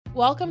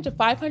Welcome to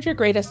 500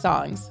 Greatest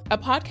Songs, a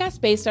podcast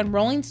based on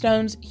Rolling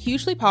Stone's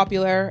hugely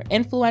popular,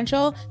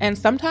 influential, and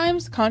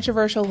sometimes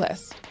controversial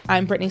list.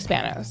 I'm Brittany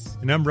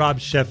Spanos. And I'm Rob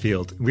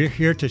Sheffield. We're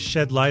here to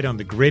shed light on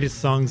the greatest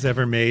songs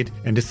ever made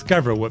and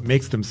discover what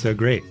makes them so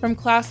great. From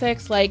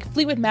classics like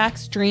Fleetwood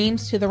Mac's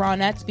Dreams to the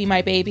Ronettes' Be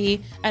My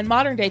Baby, and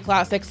modern-day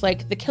classics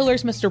like The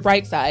Killers' Mr.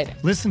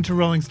 Brightside. Listen to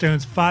Rolling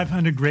Stone's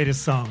 500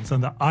 Greatest Songs on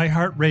the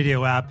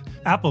iHeartRadio app,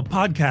 Apple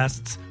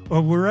Podcasts,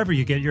 or wherever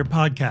you get your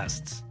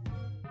podcasts.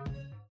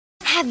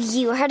 Have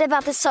you heard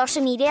about the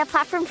social media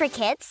platform for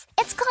kids?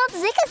 It's called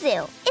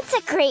Zigazoo. It's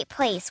a great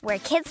place where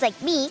kids like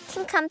me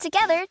can come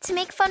together to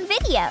make fun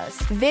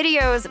videos.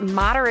 Videos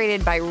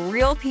moderated by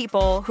real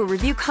people who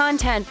review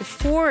content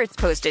before it's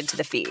posted to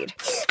the feed.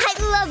 I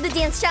love the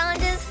dance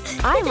challenges.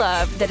 I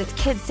love that it's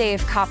Kid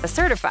Safe COPPA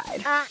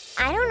certified.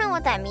 I don't know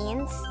what that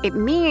means. It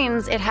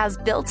means it has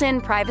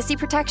built-in privacy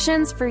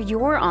protections for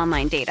your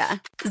online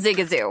data.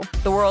 Zigazoo,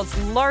 the world's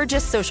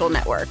largest social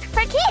network.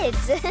 For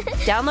kids.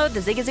 Download the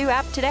Zigazoo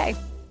app today.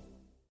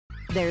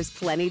 There's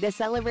plenty to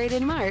celebrate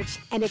in March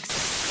and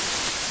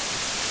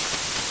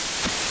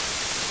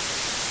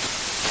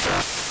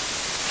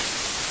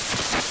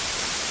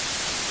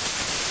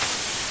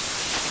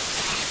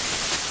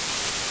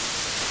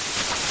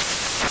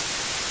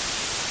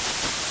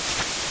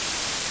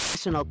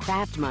National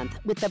Craft Month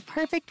with the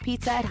perfect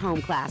pizza at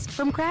home class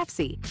from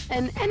Craftsy.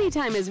 And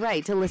anytime is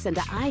right to listen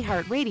to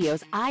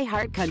iHeartRadio's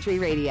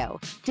iHeartCountry Radio.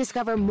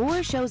 Discover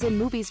more shows and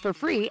movies for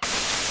free.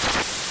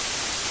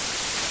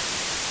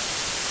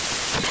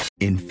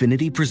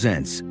 Infiniti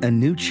presents a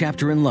new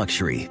chapter in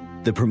luxury,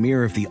 the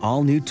premiere of the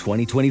all-new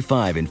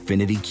 2025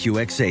 Infiniti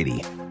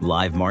QX80,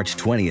 live March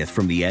 20th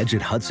from the Edge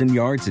at Hudson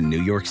Yards in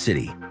New York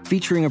City,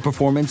 featuring a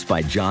performance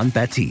by John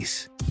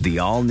Batiste. The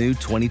all-new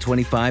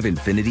 2025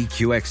 Infiniti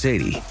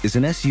QX80 is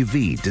an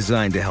SUV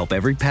designed to help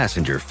every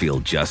passenger feel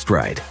just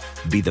right.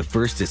 Be the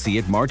first to see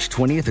it March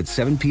 20th at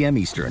 7 p.m.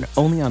 Eastern,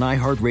 only on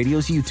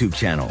iHeartRadio's YouTube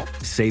channel.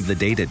 Save the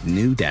date at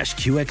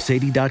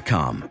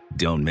new-QX80.com.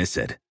 Don't miss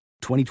it.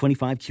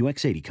 2025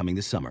 QX80 coming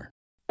this summer.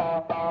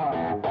 All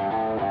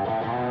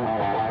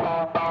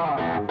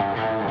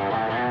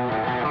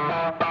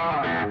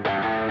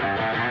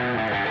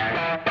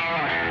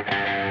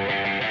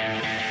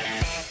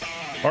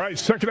right,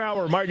 second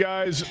hour, my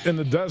guys in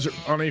the desert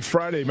on a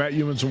Friday. Matt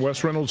Youmans and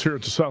Wes Reynolds here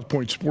at the South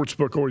Point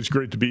Sportsbook. Always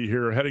great to be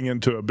here, heading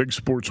into a big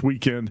sports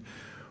weekend.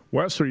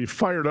 Wes, are you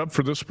fired up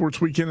for this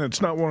sports weekend?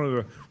 It's not one of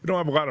the – we don't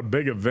have a lot of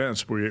big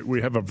events. We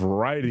have a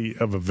variety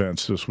of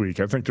events this week.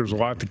 I think there's a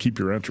lot to keep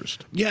your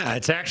interest. Yeah,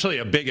 it's actually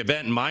a big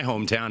event in my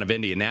hometown of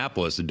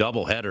Indianapolis, a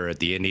doubleheader at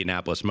the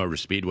Indianapolis Motor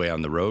Speedway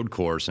on the road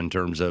course in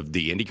terms of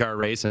the IndyCar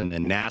race and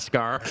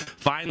NASCAR.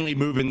 Finally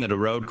moving to the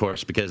road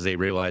course because they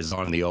realized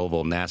on the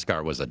oval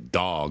NASCAR was a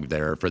dog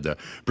there for the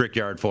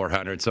Brickyard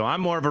 400. So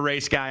I'm more of a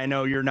race guy. I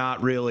know you're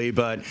not really,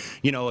 but,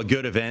 you know, a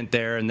good event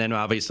there. And then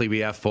obviously we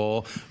have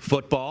full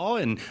football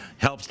and –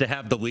 helps to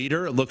have the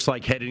leader. It looks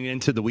like heading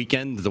into the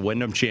weekend, the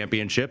Wyndham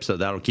Championship, so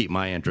that'll keep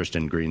my interest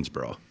in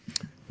Greensboro.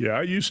 Yeah,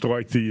 I used to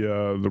like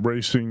the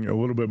racing a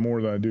little bit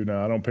more than I do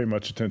now. I don't pay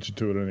much attention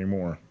to it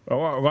anymore. A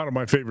lot of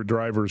my favorite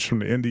drivers from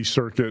the Indy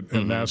circuit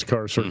and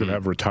NASCAR circuit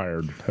have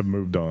retired, have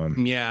moved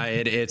on. Yeah,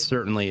 it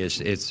certainly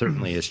is. It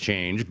certainly has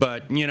changed.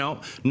 But you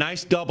know,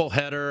 nice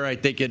doubleheader. I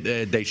think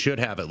they should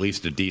have at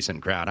least a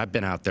decent crowd. I've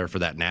been out there for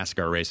that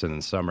NASCAR race in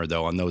the summer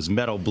though on those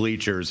metal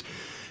bleachers.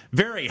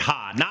 Very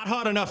hot. Not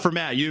hot enough for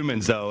Matt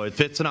Youmans, though. If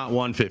it's not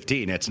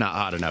 115, it's not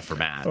hot enough for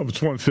Matt. Oh, if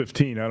it's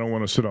 115, I don't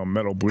want to sit on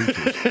metal bleachers.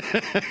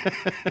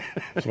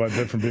 It's a lot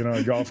different from being on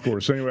a golf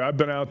course. Anyway, I've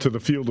been out to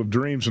the Field of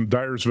Dreams in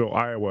Dyersville,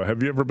 Iowa.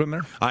 Have you ever been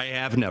there? I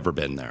have never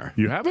been there.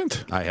 You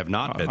haven't? I have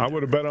not been there. I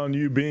would have bet on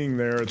you being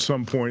there at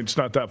some point. It's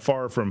not that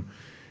far from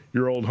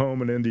your old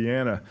home in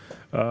Indiana.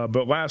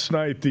 But last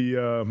night,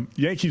 the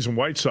Yankees and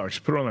White Sox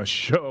put on a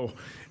show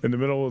in the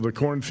middle of the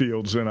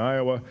cornfields in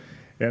Iowa.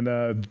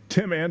 And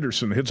Tim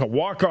Anderson hits a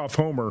walk-off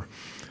homer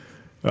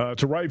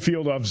to right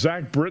field off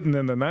Zach Britton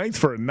in the ninth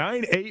for a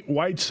 9-8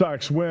 White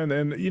Sox win.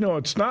 And, you know,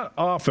 it's not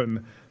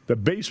often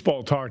that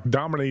baseball talk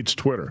dominates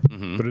Twitter,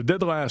 but it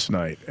did last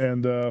night.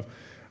 And I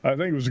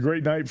think it was a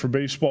great night for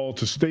baseball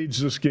to stage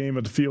this game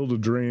at the Field of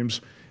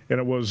Dreams. And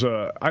it was,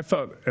 I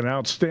thought, an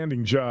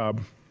outstanding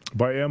job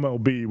by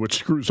MLB, which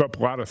screws up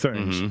a lot of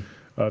things,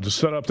 to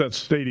set up that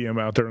stadium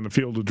out there in the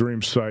Field of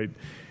Dreams site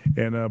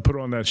and put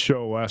on that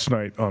show last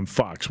night on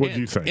Fox. What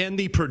do you think? And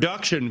the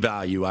production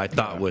value, I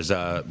thought, was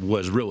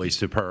really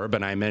superb.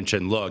 And I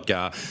mentioned, look,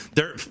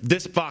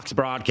 this Fox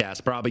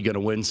broadcast probably going to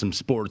win some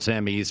sports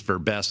Emmys for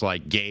best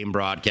like game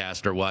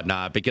broadcast or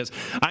whatnot, because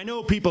I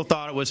know people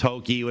thought it was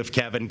hokey with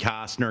Kevin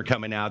Costner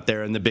coming out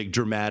there and the big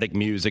dramatic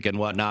music and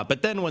whatnot.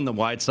 But then when the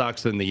White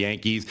Sox and the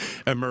Yankees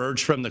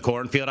emerged from the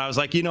cornfield, I was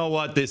like, you know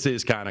what, this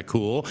is kind of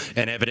cool.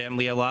 And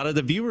evidently a lot of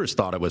the viewers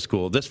thought it was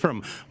cool. This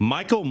from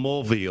Michael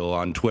Mulvihill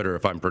on Twitter,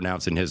 if I'm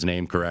pronouncing his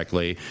name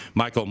correctly.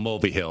 Michael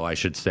Mulvihill, I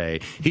should say.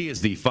 He is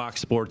the Fox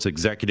Sports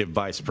Executive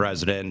Vice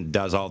President,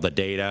 does all the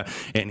data,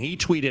 and he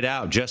tweeted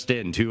out just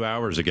 2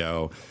 hours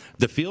ago,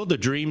 the Field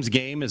of Dreams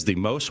game is the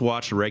most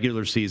watched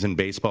regular season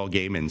baseball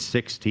game in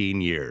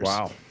 16 years.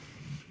 Wow.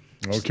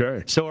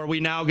 Okay. So are we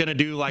now going to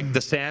do like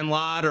the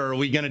Sandlot, or are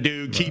we going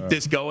to keep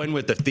this going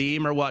with the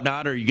theme or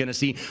whatnot? Or are you going to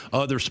see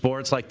other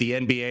sports like the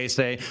NBA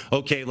say,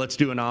 okay, let's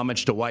do an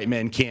homage to White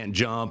Men Can't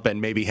Jump and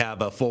maybe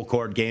have a full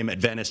court game at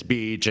Venice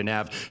Beach and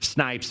have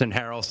Snipes and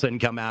Harrelson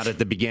come out at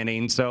the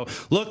beginning? So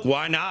look,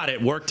 why not?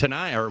 It worked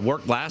tonight or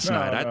worked last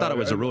night. I thought it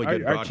was a really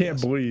good broadcast. I can't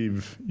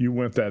believe you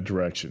went that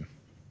direction.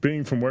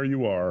 Being from where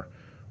you are,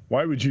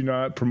 why would you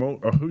not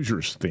promote a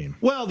Hoosiers theme?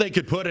 Well, they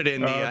could put it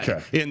in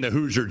the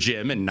Hoosier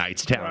Gym in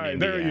Knightstown, right,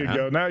 Indiana. There you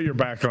go. Now you're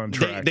back on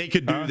track. They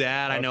could do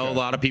that. I know a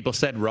lot of people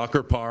said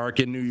Rucker Park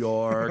in New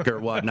York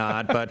or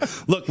whatnot.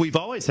 But, look, we've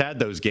always had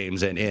those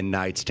games in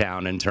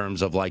Knightstown in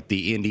terms of, like,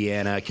 the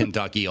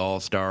Indiana-Kentucky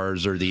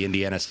All-Stars or the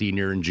Indiana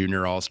Senior and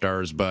Junior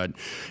All-Stars. But,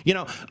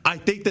 I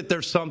think that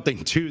there's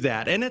something to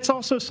that. And it's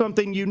also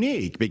something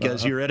unique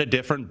because you're at a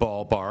different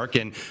ballpark.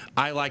 And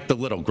I like the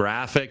little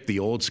graphic, the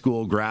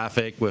old-school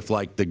graphic with,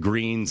 like, the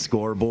green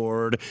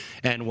scoreboard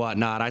and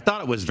whatnot. I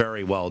thought it was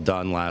very well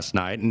done last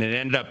night, and it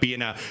ended up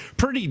being a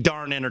pretty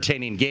darn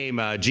entertaining game.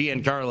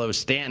 Giancarlo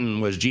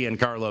Stanton was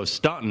Giancarlo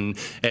Stunton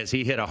as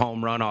he hit a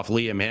home run off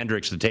Liam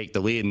Hendricks to take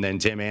the lead, and then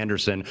Tim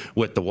Anderson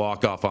with the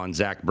walk-off on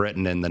Zach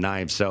Britton in the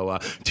ninth. So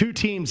two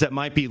teams that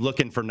might be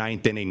looking for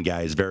ninth inning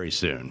guys very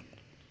soon.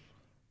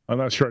 I'm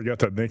not sure I got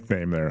that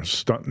nickname there.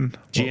 Stunton?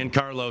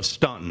 Giancarlo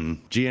Stunton.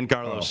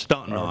 Giancarlo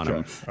Stunton on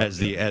him, as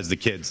the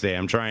kids say.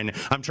 I'm trying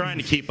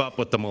to keep up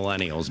with the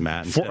millennials,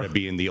 Matt, instead of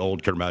being the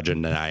old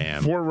curmudgeon that I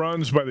am. 4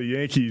 runs by the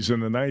Yankees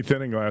in the ninth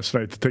inning last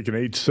night to take an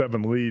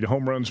 8-7 lead.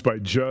 Home runs by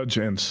Judge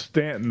and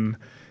Stanton.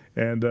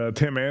 And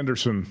Tim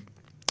Anderson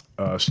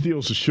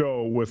steals the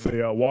show with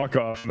a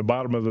walk-off in the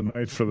bottom of the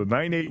ninth for the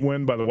 9-8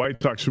 win by the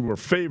White Sox, who were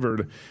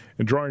favored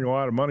and drawing a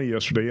lot of money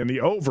yesterday. And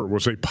the over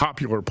was a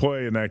popular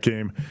play in that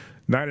game.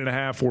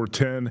 9.5 or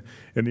 10,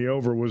 and the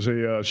over was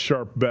a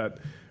sharp bet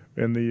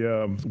in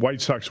the White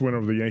Sox win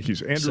over the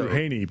Yankees. Andrew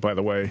Haney, by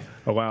the way,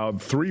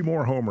 allowed 3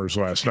 more homers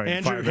last night.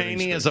 Andrew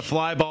Haney is a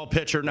fly ball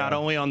pitcher not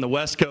only on the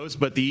West Coast,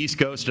 but the East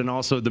Coast and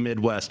also the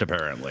Midwest,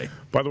 apparently.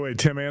 By the way,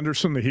 Tim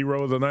Anderson, the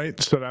hero of the night,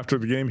 said after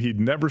the game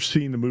he'd never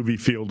seen the movie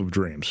Field of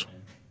Dreams.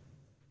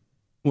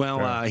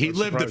 Well, he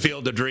lived the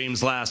Field of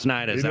Dreams last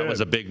night, as that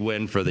was a big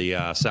win for the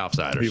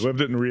Southsiders. He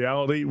lived it in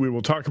reality. We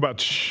will talk about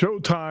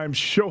Showtime,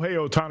 Shohei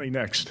Ohtani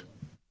next.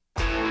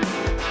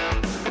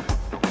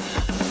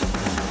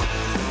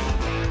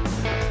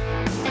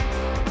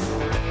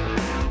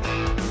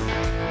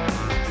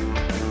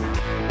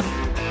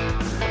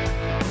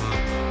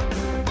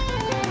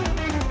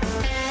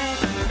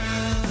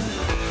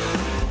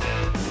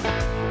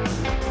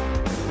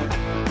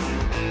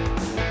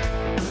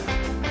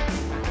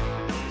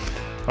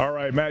 All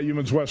right, Matt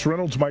Youmans, Wes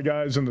Reynolds, my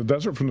guys in the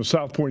desert from the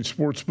South Point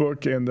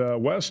Sportsbook.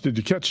 And Wes, did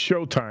you catch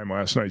Showtime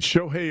last night?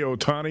 Shohei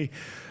Ohtani.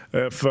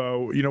 If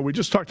we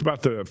just talked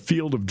about the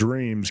Field of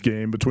Dreams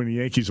game between the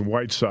Yankees and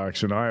White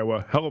Sox in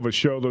Iowa. Hell of a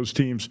show those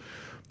teams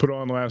put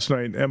on last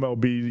night.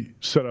 MLB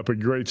set up a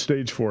great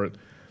stage for it.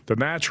 The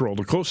natural,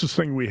 the closest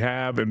thing we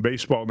have in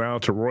baseball now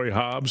to Roy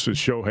Hobbs is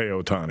Shohei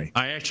Ohtani.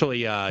 I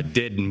actually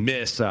did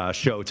miss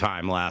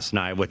Showtime last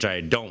night, which I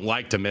don't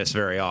like to miss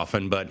very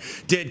often, but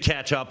did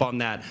catch up on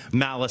that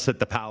Malice at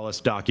the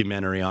Palace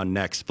documentary on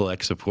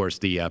Netflix. Of course,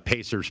 the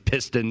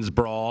Pacers-Pistons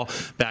brawl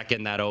back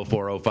in that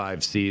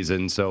 04-05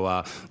 season. So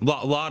a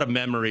lot of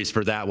memories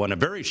for that one. A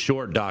very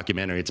short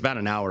documentary. It's about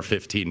an hour,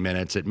 15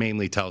 minutes. It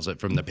mainly tells it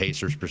from the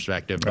Pacers'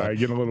 perspective.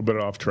 Getting a little bit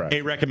off track.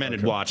 A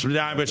recommended watch.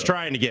 I was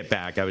trying to get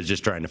back. I was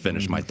just trying to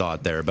finish my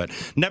thought there. But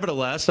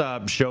nevertheless,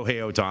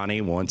 Shohei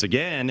Ohtani, once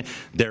again,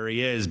 there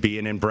he is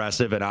being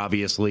impressive and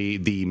obviously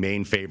the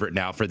main favorite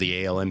now for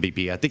the AL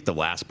MVP. I think the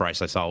last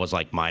price I saw was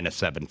like minus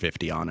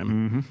 750 on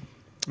him.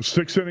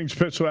 6 innings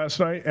pitched last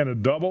night and a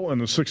double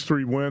and a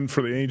 6-3 win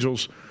for the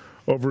Angels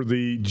over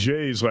the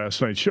Jays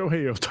last night.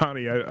 Shohei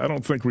Ohtani, I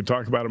don't think we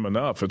talk about him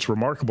enough. It's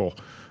remarkable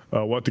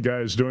what the guy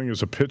is doing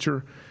as a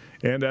pitcher.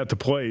 And at the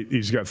plate,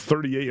 he's got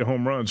 38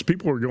 home runs.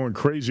 People are going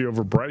crazy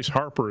over Bryce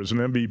Harper as an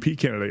MVP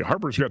candidate.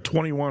 Harper's got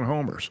 21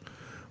 homers.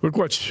 Look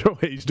what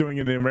Shohei's doing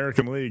in the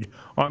American League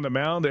on the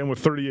mound and with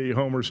 38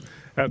 homers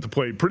at the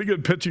plate. Pretty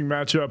good pitching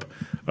matchup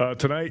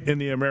tonight in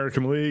the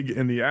American League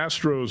in the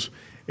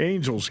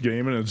Astros-Angels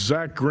game. And it's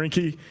Zach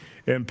Greinke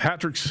and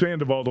Patrick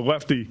Sandoval, the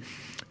lefty.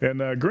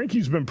 And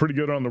Greinke's been pretty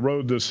good on the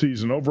road this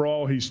season.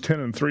 Overall, he's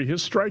 10-3.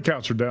 His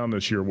strikeouts are down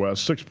this year,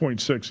 Wes,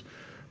 6.6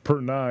 per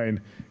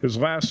 9. His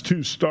last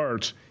 2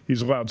 starts,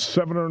 he's allowed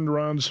 7 earned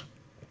runs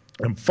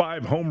and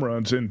 5 home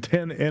runs in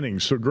 10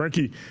 innings. So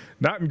Greinke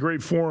not in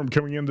great form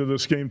coming into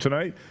this game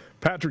tonight.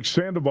 Patrick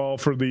Sandoval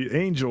for the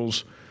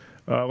Angels,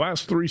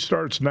 last 3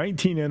 starts,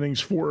 19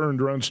 innings, 4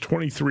 earned runs,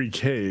 23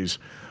 Ks.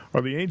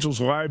 are the Angels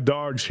live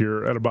dogs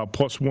here at about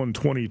plus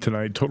 120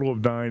 tonight. Total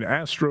of 9.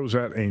 Astros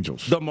at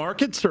Angels. The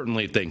market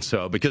certainly thinks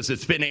so because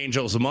it's been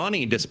Angels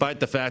money, despite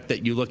the fact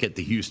that you look at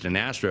the Houston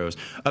Astros,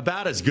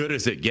 about as good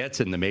as it gets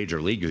in the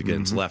major league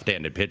against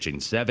left-handed pitching.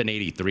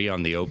 783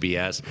 on the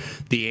OPS.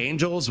 The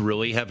Angels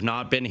really have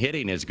not been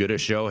hitting as good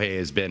as Shohei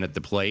has been at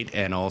the plate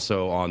and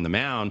also on the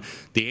mound.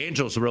 The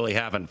Angels really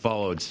haven't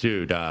followed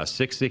suit.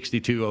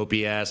 662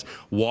 OPS,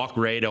 walk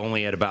rate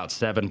only at about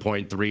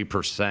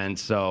 7.3%.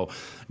 So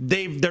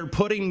they're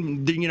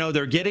putting,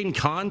 they're getting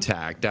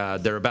contact.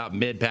 They're about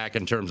mid-pack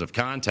in terms of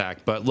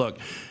contact. But look,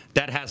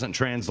 that hasn't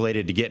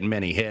translated to getting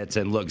many hits.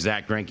 And look,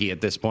 Zach Greinke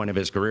at this point of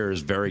his career is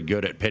very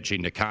good at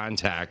pitching to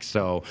contact.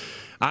 So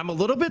I'm a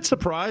little bit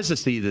surprised to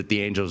see that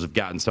the Angels have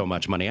gotten so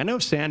much money. I know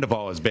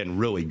Sandoval has been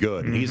really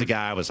good. And he's a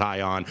guy I was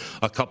high on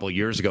a couple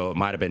years ago. It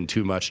might have been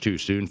too much too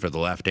soon for the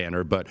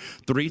left-hander. But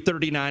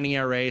 3.39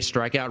 ERA,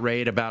 strikeout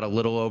rate about a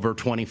little over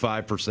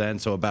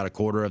 25%. So about a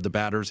quarter of the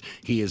batters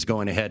he is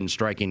going ahead and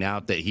striking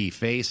out that he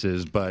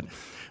faces. But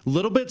a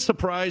little bit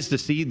surprised to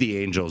see the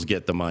Angels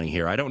get the money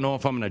here. I don't know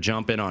if I'm going to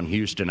jump in on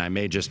Houston. I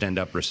may just end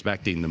up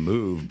respecting the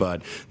move,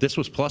 but this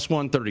was plus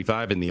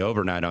 135 in the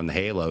overnight on the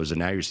Halos, and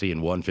now you're seeing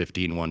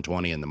 115,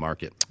 120 in the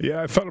market.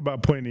 Yeah, I thought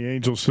about playing the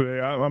Angels today.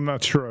 I'm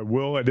not sure I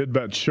will. I did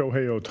bet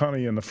Shohei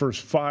Ohtani in the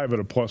first 5 at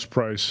a plus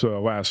price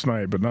last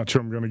night, but not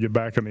sure I'm going to get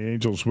back on the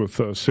Angels with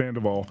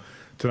Sandoval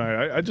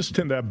tonight. I just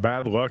tend to have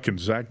bad luck in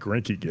Zach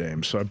Greinke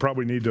games, so I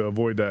probably need to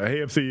avoid that.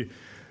 Hey, if the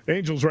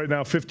Angels right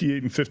now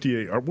 58 and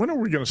 58. When are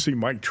we going to see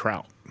Mike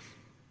Trout?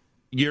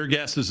 Your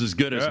guess is as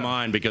good as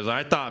mine because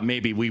I thought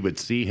maybe we would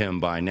see him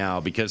by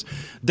now because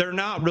they're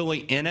not really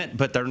in it,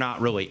 but they're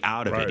not really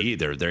out of it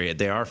either.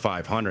 They are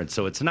 500,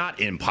 so it's not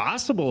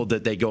impossible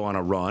that they go on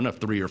a run, a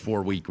 3 or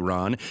 4 week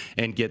run,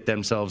 and get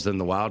themselves in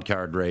the wild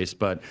card race.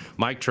 But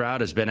Mike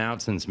Trout has been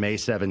out since May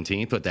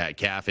 17th with that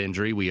calf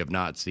injury. We have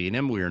not seen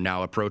him. We are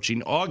now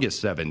approaching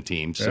August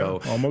 17th,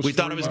 so we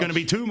thought it was going to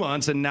be 2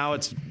 months, and now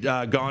it's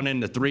gone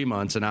into 3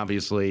 months, and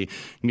obviously,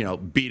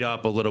 beat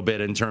up a little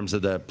bit in terms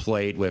of the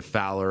plate with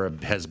Fowler.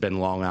 Has been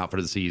long out for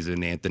the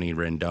season, Anthony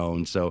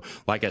Rendon. So,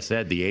 like I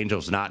said, the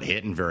Angels not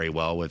hitting very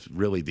well with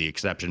really the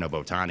exception of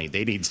Ohtani.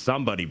 They need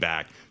somebody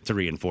back to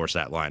reinforce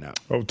that lineup.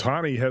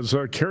 Ohtani has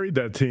carried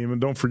that team,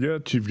 and don't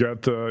forget, you've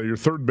got your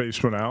third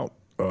baseman out,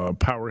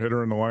 power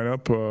hitter in the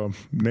lineup.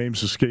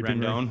 Names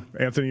escaping me.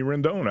 Anthony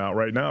Rendon out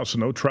right now, so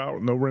no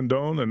Trout, no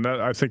Rendon, and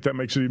I think that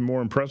makes it even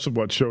more impressive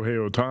what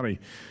Shohei Ohtani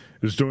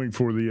is doing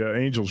for the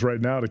Angels right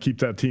now to keep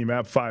that team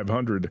at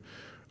 500.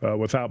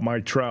 Without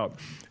Mike Trout.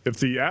 If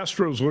the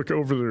Astros look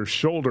over their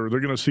shoulder, they're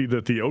going to see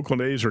that the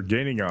Oakland A's are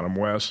gaining on them,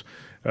 Wes.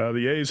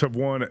 The A's have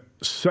won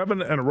 7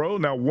 in a row,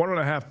 now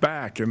 1.5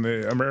 back in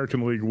the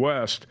American League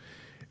West.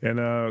 And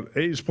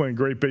A's playing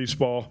great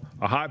baseball,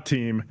 a hot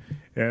team.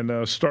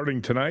 And starting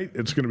tonight,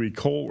 it's going to be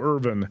Cole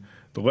Irvin,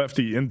 the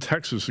lefty, in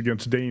Texas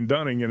against Dane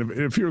Dunning. And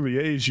if you're the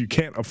A's, you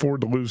can't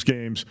afford to lose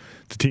games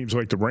to teams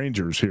like the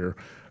Rangers here.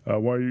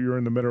 While you're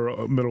in the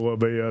middle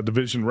of a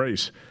division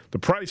race. The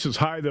price is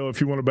high, though, if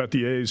you want to bet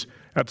the A's.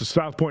 At the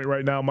South Point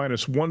right now,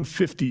 minus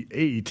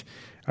 158.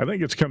 I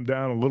think it's come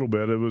down a little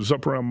bit. It was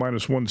up around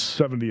minus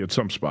 170 at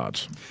some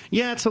spots.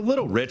 Yeah, it's a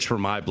little rich for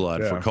my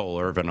blood for Cole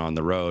Irvin on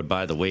the road.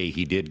 By the way,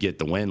 he did get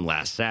the win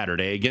last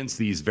Saturday against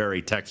these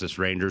very Texas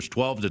Rangers,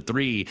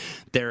 12-3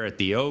 there at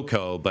the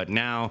Oco. But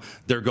now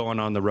they're going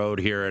on the road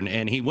here,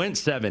 and he went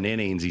 7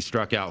 innings. He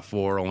struck out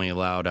 4, only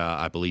allowed,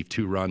 I believe,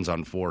 2 runs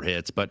on 4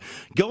 hits. But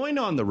going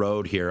on the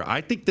road here,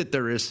 I think that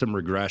there is some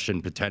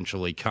regression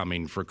potentially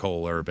coming for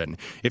Cole Irvin.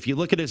 If you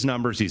look at his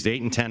numbers, he's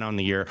 8-10 on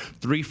the year,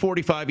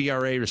 3.45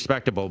 ERA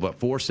respectable, but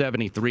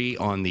 4.73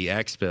 on the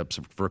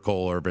xFIP for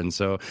Cole Irvin.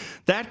 So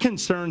that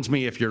concerns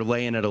me if you're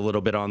laying it a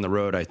little bit on the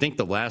road. I think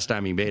the last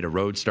time he made a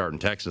road start in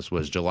Texas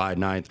was July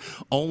 9th,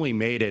 only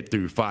made it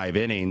through 5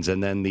 innings,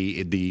 and then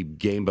the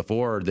game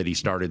before that he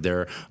started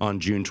there on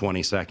June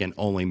 22nd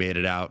only made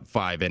it out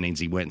 5 innings.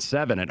 He went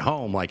 7 at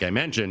home, like I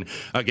mentioned,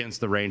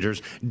 against the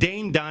Rangers.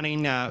 Dane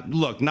Dunning,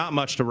 look, not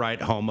much to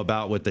write home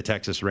about with the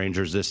Texas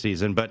Rangers this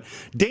season, but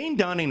Dane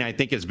Dunning, I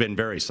think, has been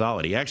very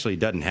solid. He actually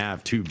doesn't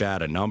have too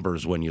bad of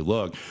numbers when you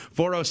look.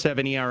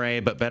 4.07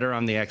 ERA, but better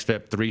on the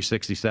xFIP,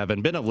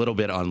 3.67. Been a little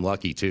bit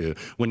unlucky, too.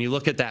 When you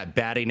look at that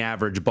batting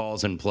average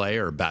balls in play,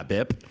 or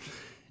BABIP,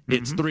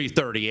 it's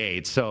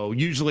 3.38. So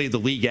usually the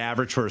league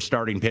average for a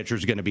starting pitcher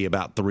is going to be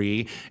about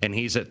 3, and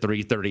he's at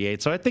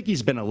 3.38. So I think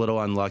he's been a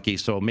little unlucky.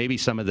 So maybe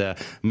some of the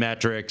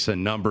metrics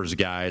and numbers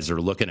guys are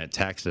looking at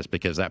Texas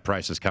because that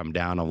price has come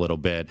down a little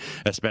bit,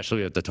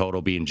 especially with the total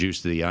being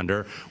juiced to the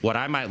under. What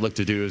I might look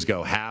to do is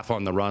go half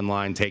on the run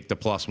line, take the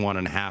plus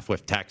 1.5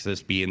 with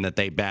Texas, being that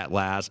they bat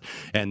last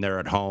and they're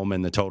at home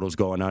and the total's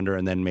going under,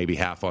 and then maybe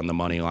half on the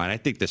money line. I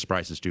think this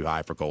price is too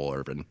high for Cole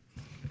Irvin.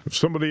 If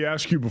somebody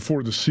asks you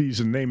before the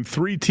season, name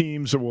 3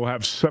 teams that will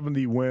have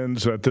 70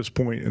 wins at this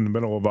point in the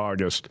middle of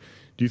August,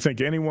 do you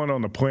think anyone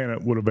on the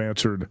planet would have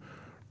answered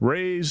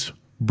Rays,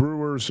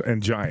 Brewers,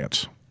 and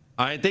Giants?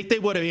 I think they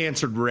would have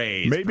answered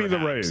Rays. Maybe perhaps,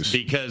 the Rays.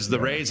 Because the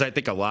Rays, I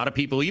think a lot of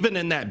people, even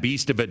in that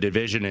beast of a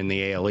division in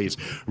the AL East,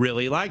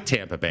 really like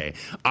Tampa Bay.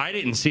 I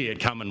didn't see it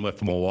coming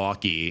with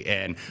Milwaukee,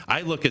 and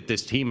I look at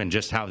this team and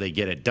just how they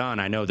get it done.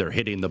 I know they're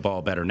hitting the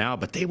ball better now,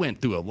 but they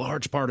went through a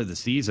large part of the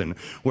season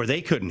where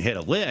they couldn't hit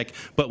a lick.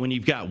 But when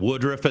you've got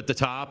Woodruff at the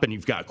top and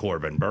you've got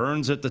Corbin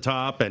Burns at the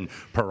top and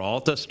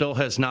Peralta still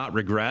has not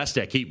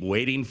regressed, I keep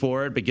waiting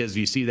for it because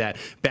you see that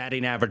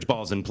batting average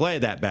balls in play,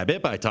 that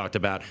BABIP I talked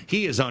about,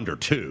 he is under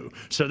 2.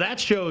 So that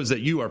shows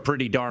that you are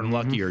pretty darn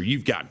lucky, or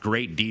you've got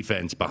great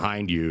defense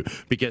behind you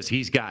because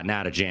he's gotten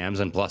out of jams,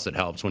 and plus it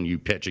helps when you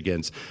pitch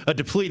against a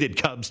depleted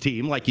Cubs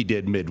team like you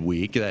did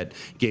midweek. That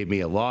gave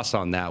me a loss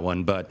on that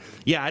one. But,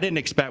 yeah, I didn't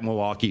expect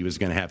Milwaukee was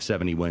going to have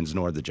 70 wins,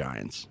 nor the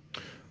Giants.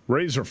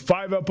 Rays are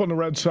 5 up on the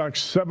Red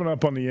Sox, 7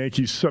 up on the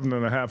Yankees,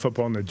 7.5 up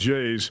on the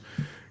Jays.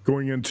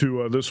 Going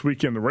into this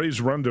weekend, the Rays'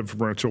 run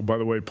differential, by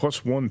the way,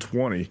 plus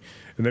 120,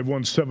 and they've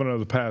won 7 of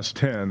the past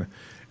 10.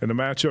 And the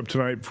matchup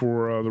tonight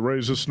for the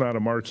Rays, this is not a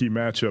marquee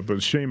matchup,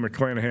 but Shane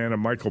McClanahan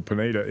and Michael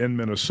Pineda in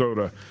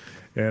Minnesota.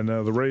 And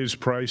the Rays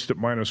priced at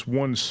minus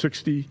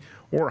 160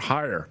 or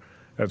higher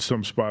at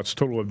some spots,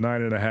 total of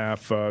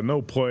 9.5.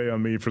 No play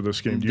on me for this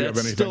game. Do you have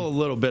anything? That's still a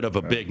little bit of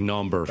a big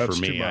number for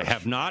me. I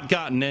have not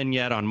gotten in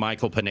yet on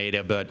Michael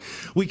Pineda, but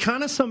we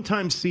kind of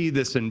sometimes see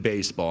this in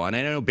baseball. And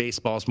I know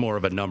baseball's more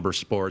of a number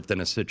sport than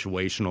a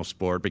situational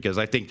sport because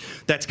I think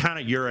that's kind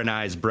of your and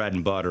I's bread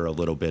and butter a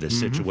little bit, is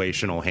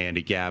situational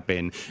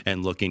handicapping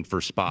and looking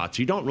for spots.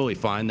 You don't really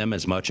find them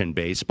as much in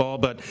baseball,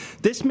 but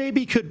this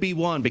maybe could be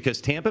one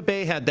because Tampa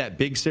Bay had that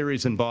big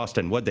series in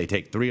Boston. What'd they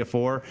take, 3 or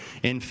 4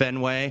 in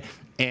Fenway?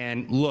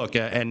 And look,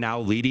 and now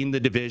leading the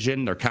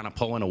division, they're kind of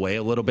pulling away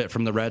a little bit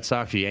from the Red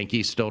Sox. The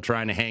Yankees still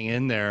trying to hang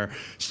in there.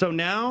 So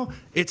now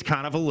it's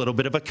kind of a little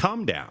bit of a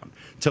come down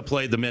to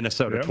play the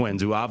Minnesota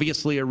Twins, who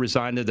obviously are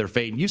resigned to their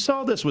fate. You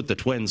saw this with the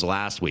Twins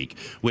last week.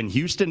 When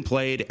Houston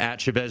played at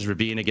Chavez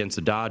Ravine against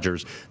the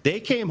Dodgers, they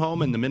came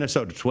home and the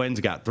Minnesota Twins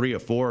got 3 or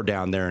 4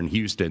 down there in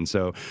Houston.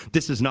 So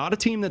this is not a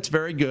team that's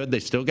very good. They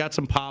still got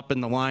some pop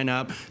in the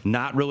lineup.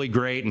 Not really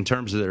great in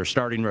terms of their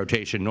starting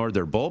rotation nor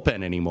their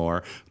bullpen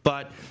anymore.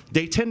 But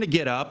they tend to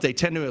get up. They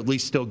tend to at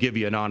least still give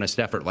you an honest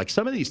effort. Like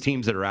some of these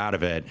teams that are out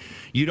of it,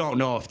 you don't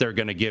know if they're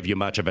going to give you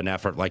much of an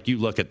effort. Like you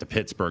look at the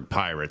Pittsburgh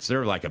Pirates,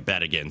 they're like a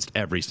bet against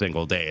every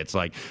single day. It's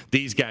like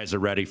these guys are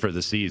ready for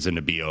the season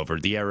to be over.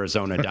 The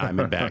Arizona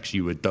Diamondbacks,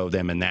 you would throw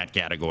them in that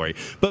category.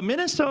 But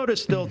Minnesota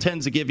still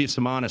tends to give you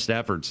some honest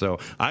effort. So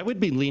I would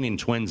be leaning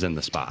Twins in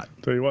the spot.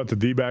 Tell you what, the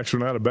D-backs were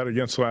not a bet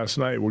against last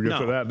night. We'll get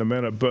to that in a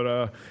minute.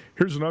 But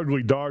here's an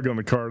ugly dog on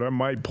the card I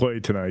might play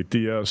tonight.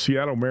 The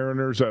Seattle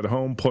Mariners at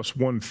home plus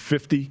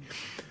 150.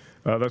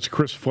 That's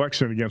Chris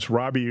Flexen against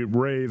Robbie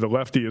Ray, the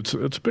lefty. It's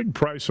a big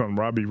price on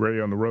Robbie Ray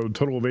on the road.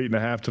 Total of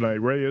 8.5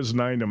 tonight. Ray is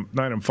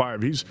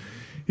 9-5.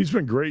 He's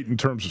been great in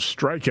terms of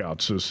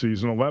strikeouts this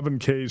season. 11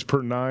 Ks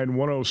per 9,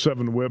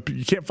 107 WHIP.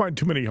 You can't find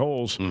too many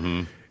holes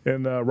in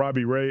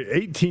Robbie Ray.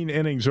 18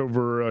 innings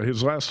over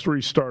his last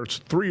 3 starts,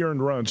 3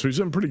 earned runs. So he's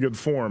in pretty good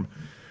form.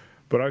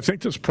 But I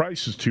think this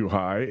price is too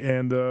high,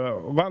 and a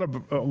lot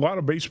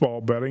of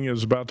baseball betting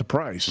is about the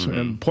price.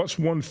 And plus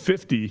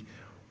 150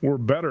 or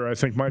better, I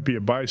think, might be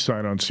a buy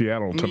sign on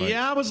Seattle tonight.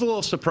 Yeah, I was a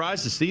little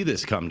surprised to see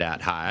this come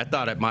that high. I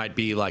thought it might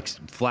be like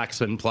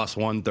flexing plus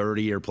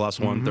 130 or plus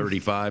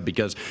 135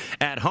 because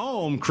at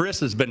home,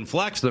 Chris has been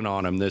flexing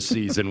on him this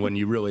season when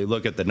you really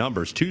look at the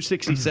numbers.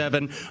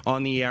 267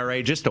 on the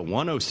ERA, just a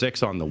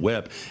 106 on the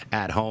WHIP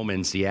at home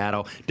in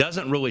Seattle.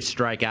 Doesn't really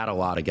strike out a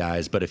lot of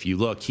guys, but if you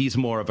look, he's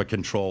more of a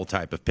control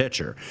type of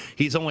pitcher.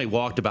 He's only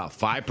walked about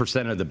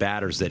 5% of the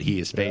batters that he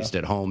has faced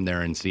at home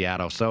there in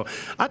Seattle. So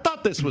I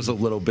thought this was a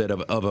little bit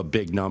of a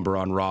big number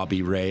on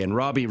Robbie Ray. And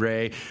Robbie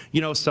Ray,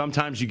 you know,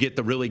 sometimes you get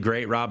the really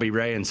great Robbie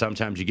Ray and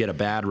sometimes you get a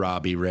bad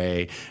Robbie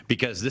Ray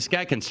because this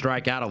guy can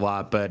strike out a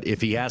lot, but if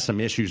he has some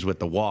issues with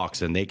the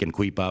walks and they can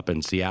creep up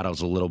and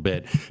Seattle's a little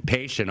bit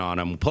patient on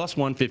him. Plus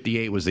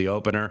 158 was the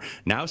opener.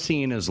 Now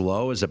seeing as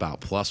low as about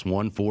plus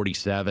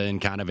 147,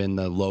 kind of in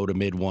the low to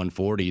mid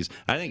 140s.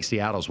 I think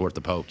Seattle's worth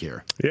the poke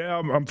here. Yeah,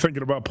 I'm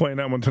thinking about playing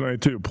that one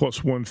tonight too,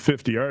 plus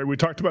 150. All right, we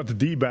talked about the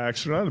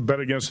D-backs. They're not a bet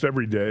against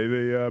every day.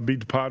 They beat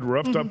the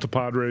roughed up the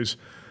Padres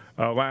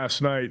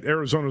last night.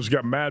 Arizona's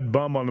got Mad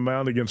Bum on the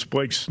mound against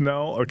Blake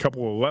Snell, a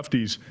couple of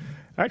lefties,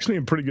 actually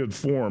in pretty good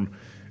form.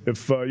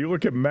 If you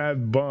look at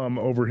Mad Bum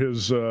over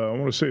his, I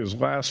want to say his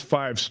last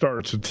 5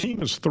 starts, the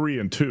team is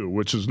 3-2,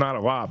 which is not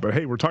a lot. But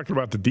hey, we're talking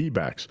about the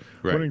D-backs.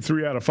 Right. Winning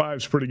 3 out of 5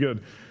 is pretty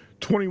good.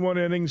 21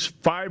 innings,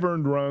 5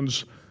 earned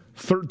runs,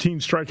 13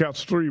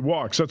 strikeouts, 3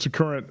 walks. That's a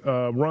current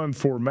run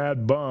for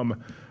Mad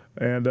Bum.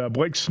 And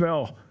Blake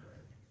Snell,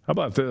 how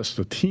about this?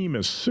 The team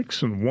is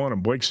 6-1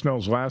 in Blake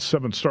Snell's last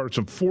 7 starts,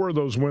 and 4 of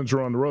those wins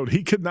are on the road.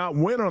 He could not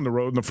win on the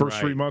road in the first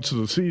 3 months of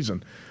the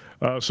season.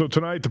 So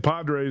tonight, the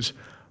Padres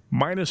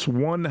minus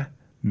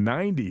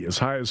 190, as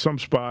high as some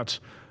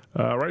spots.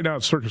 Right now,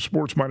 it's Circus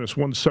Sports minus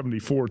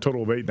 174,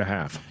 total of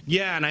 8.5.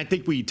 Yeah, and I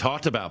think we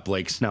talked about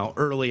Blake Snell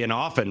early and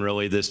often,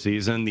 really, this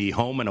season. The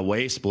home and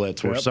away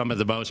splits were some of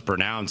the most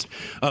pronounced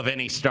of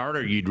any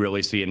starter you'd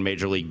really see in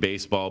Major League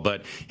Baseball.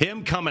 But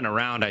him coming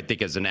around, I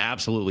think, is an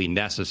absolutely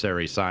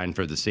necessary sign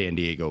for the San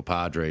Diego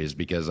Padres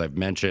because I've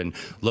mentioned,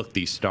 look,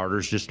 these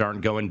starters just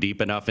aren't going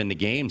deep enough into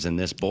games, and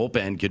this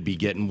bullpen could be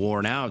getting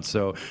worn out.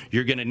 So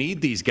you're going to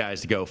need these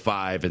guys to go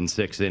 5 and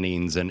 6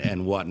 innings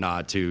and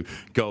whatnot to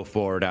go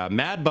forward.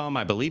 Mad Bum,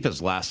 I believe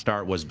his last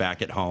start was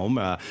back at home,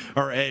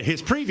 or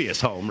his previous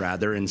home,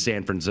 rather, in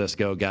San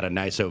Francisco. Got a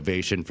nice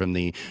ovation from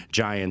the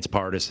Giants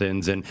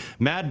partisans. And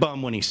Mad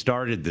Bum, when he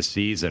started the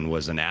season,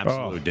 was an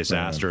absolute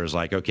disaster. It was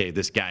like, okay,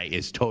 this guy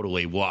is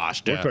totally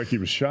washed. Looked like he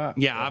was shot.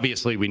 Yeah,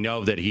 obviously we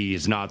know that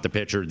he's not the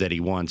pitcher that he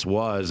once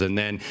was. And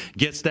then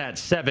gets that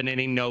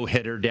 7-inning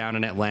no-hitter down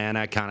in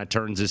Atlanta, kind of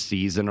turns his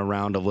season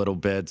around a little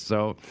bit.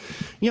 So,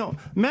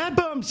 Mad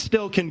Bum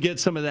still can get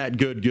some of that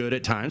good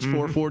at times.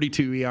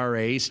 4.42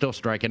 ERA, still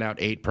striking out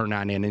 8 per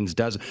 9 innings.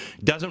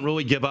 Doesn't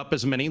really give up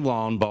as many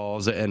long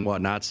balls and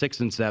whatnot.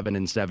 6-7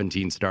 in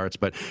 17 starts,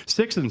 but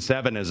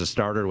 6-7 as a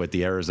starter with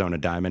the Arizona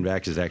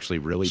Diamondbacks is actually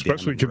really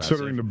especially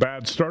considering the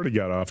bad start he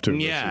got off to.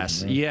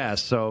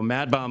 Yes. So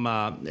Mad Bum,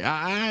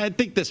 I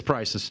think this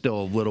price is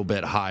still a little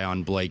bit high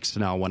on Blake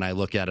Snell when I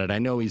look at it. I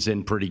know he's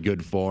in pretty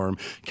good form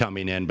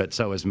coming in, but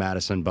so is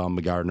Madison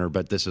Bumgarner.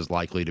 But this is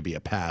likely to be a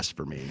pass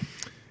for me.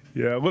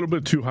 Yeah, a little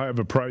bit too high of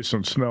a price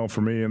on Snell for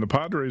me. And the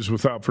Padres,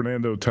 without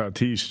Fernando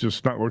Tatis,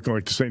 just not looking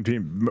like the same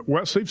team.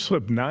 Wes, they've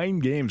slipped 9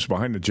 games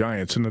behind the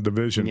Giants in the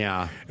division.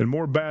 Yeah. And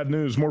more bad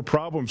news, more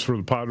problems for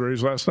the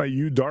Padres. Last night,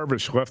 Yu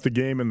Darvish left the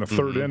game in the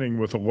third inning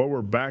with a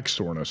lower back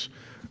soreness.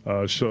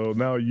 So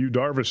now Yu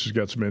Darvish has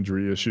got some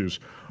injury issues.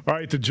 All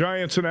right, the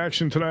Giants in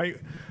action tonight.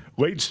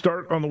 Late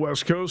start on the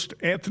West Coast.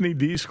 Anthony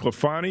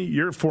DeSclafani,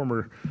 your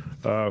former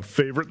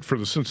favorite for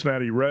the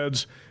Cincinnati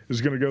Reds, is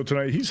going to go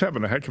tonight. He's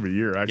having a heck of a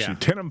year, actually.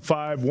 10-5,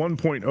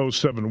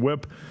 1.07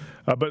 whip.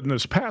 But in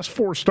his past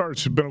 4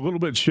 starts, he's been a little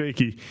bit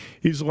shaky.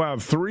 He's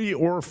allowed 3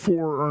 or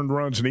 4 earned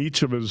runs in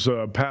each of his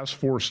past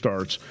 4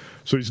 starts.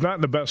 So he's not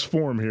in the best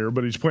form here,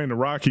 but he's playing the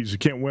Rockies. He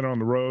can't win on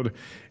the road.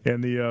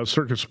 And the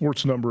Circus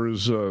Sports number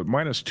is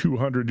minus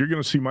 200. You're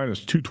going to see minus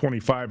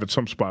 225 at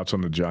some spots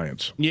on the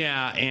Giants.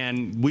 Yeah,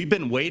 and we've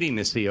been waiting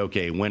to see,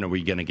 okay, when are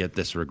we going to get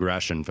this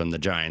regression from the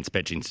Giants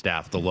pitching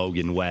staff, the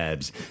Logan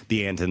Webbs,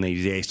 the Anthony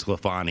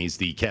DeSclafanis,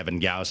 the Kevin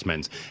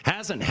Gausmans.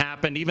 Hasn't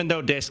happened, even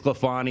though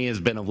DeSclafani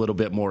has been a little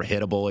bit more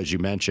hittable, as you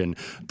mentioned,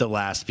 the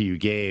last few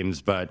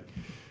games. But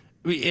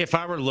if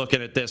I were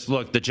looking at this,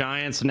 look, the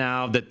Giants,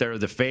 now that they're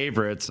the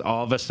favorites,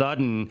 all of a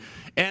sudden,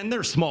 and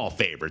they're small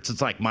favorites.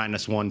 It's like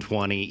minus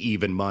 120,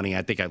 even money.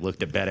 I think I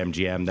looked at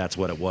BetMGM. That's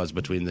what it was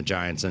between the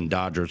Giants and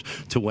Dodgers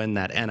to win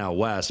that NL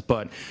West.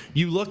 But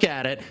you look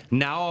at it,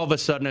 now all of a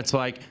sudden it's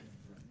like,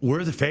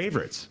 we're the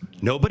favorites.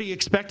 Nobody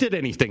expected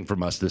anything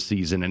from us this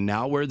season, and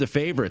now we're the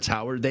favorites.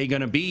 How are they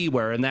going to be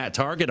wearing that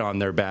target on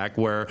their back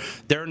where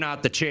they're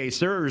not the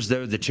chasers,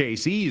 they're the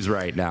chasees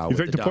right now? You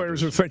think the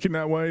players are thinking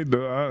that way?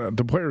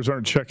 The players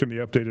aren't checking the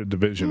updated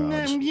division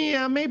odds.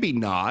 Yeah, maybe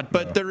not,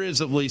 but there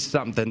is at least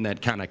something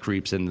that kind of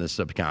creeps in the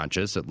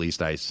subconscious. At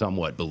least I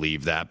somewhat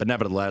believe that. But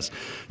nevertheless,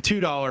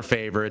 $2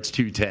 favorites,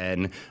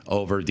 210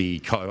 over the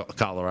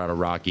Colorado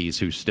Rockies,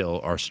 who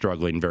still are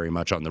struggling very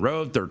much on the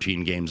road,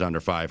 13 games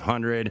under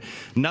 500.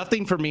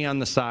 Nothing for me on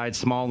the side.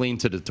 Small lean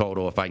to the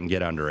total if I can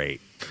get under 8.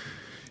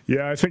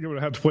 Yeah, I think I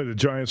would have to play the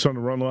Giants on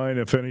the run line,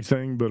 if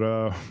anything, but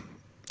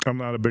I'm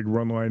not a big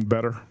run line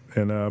bettor,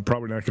 and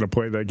probably not going to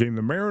play that game.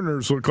 The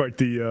Mariners look like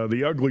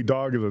the ugly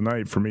dog of the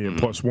night for me at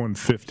plus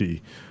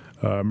 150.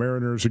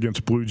 Mariners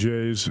against Blue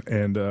Jays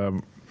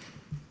and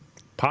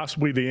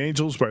possibly the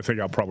Angels, but I think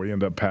I'll probably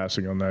end up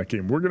passing on that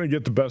game. We're going to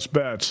get the best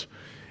bets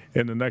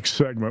in the next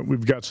segment.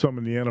 We've got some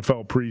in the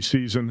NFL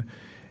preseason,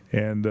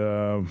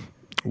 and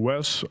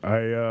Wes,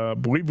 I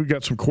believe we've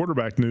got some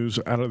quarterback news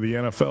out of the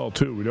NFL,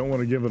 too. We don't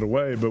want to give it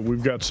away, but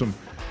we've got some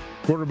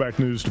quarterback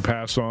news to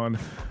pass on.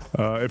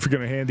 If you're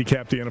going to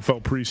handicap the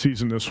NFL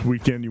preseason this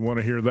weekend, you want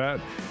to hear that.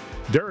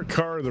 Derek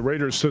Carr of the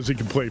Raiders says he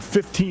can play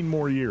 15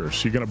 more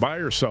years. You going to buy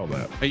or sell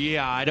that?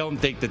 Yeah, I don't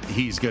think that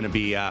he's going to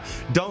be.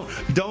 Don't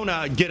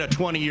get a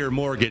 20-year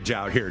mortgage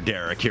out here,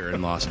 Derek, here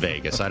in Las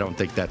Vegas. I don't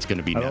think that's going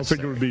to be necessary. I don't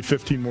think it would be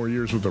 15 more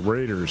years with the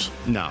Raiders.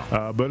 No.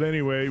 But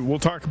anyway, we'll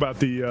talk about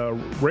the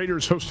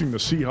Raiders hosting the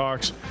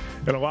Seahawks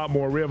and a lot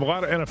more. We have a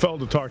lot of NFL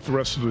to talk the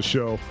rest of the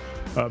show.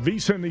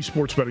 VSiN,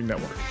 Sports Betting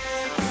Network.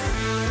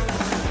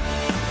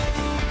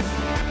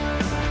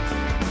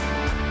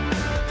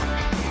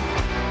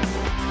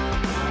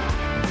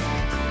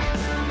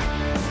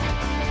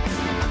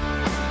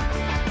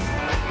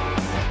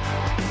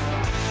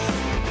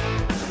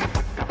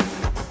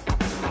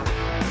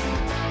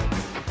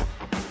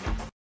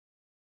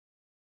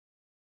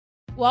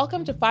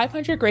 Welcome to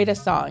 500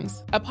 Greatest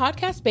Songs, a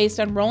podcast based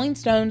on Rolling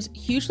Stone's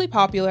hugely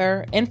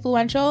popular,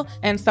 influential,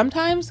 and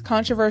sometimes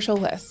controversial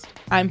list.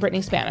 I'm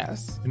Brittany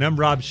Spanos. And I'm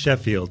Rob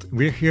Sheffield.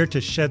 We're here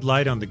to shed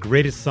light on the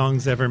greatest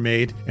songs ever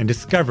made and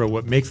discover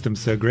what makes them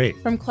so great.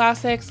 From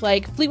classics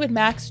like Fleetwood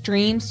Mac's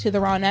Dreams to the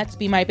Ronettes'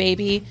 Be My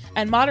Baby,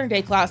 and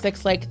modern-day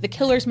classics like The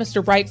Killer's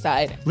Mr.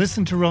 Brightside.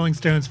 Listen to Rolling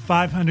Stone's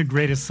 500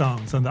 Greatest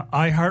Songs on the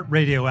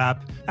iHeartRadio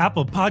app,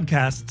 Apple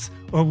Podcasts,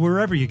 or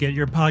wherever you get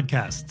your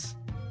podcasts.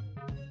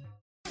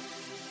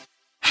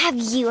 Have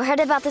you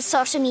heard about the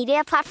social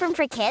media platform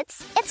for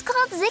kids? It's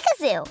called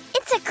Zigazoo.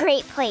 It's a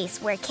great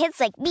place where kids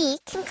like me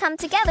can come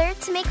together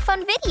to make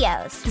fun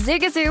videos.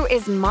 Zigazoo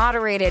is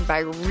moderated by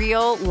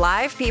real,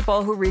 live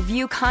people who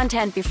review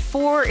content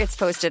before it's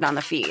posted on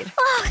the feed.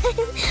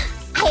 Oh,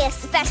 I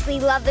especially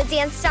love the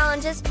dance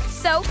challenges.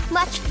 So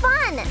much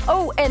fun.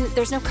 Oh, and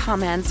there's no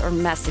comments or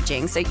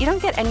messaging, so you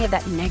don't get any of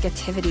that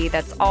negativity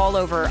that's all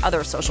over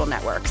other social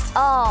networks.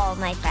 Oh,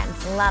 my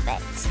friends love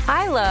it.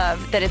 I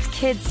love that it's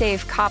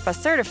kid-safe COPPA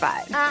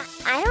certified.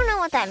 I don't know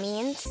what that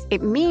means.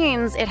 It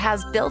means it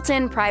has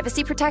built-in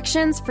privacy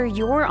protections for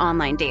your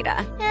online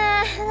data.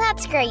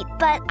 That's great,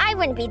 but I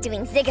wouldn't be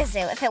doing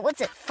Zigazoo if it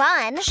wasn't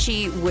fun.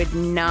 She would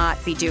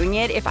not be doing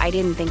it if I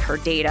didn't think her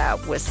data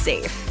was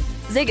safe.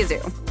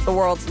 Zigazoo, the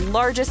world's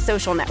largest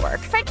social network.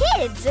 For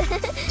kids.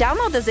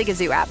 Download the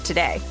Zigazoo app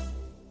today.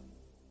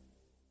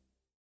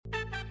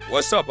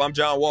 What's up? I'm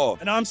John Wall.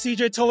 And I'm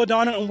CJ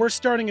Toledano, and we're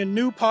starting a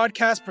new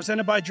podcast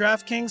presented by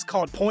DraftKings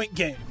called Point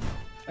Game.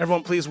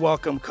 Everyone, please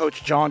welcome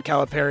Coach John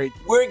Calipari.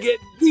 We're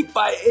getting beat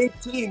by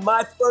 18.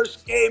 My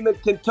first game in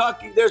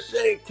Kentucky, they're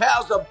saying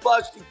Cal's a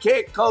bust. He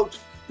can't coach.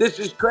 This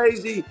is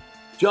crazy.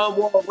 John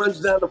Wall runs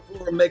down the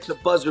floor and makes a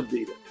buzzer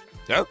beater.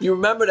 Yep. You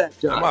remember that,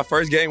 John? That's my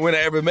first game winner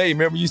I ever made.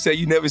 Remember you said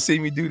you never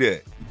seen me do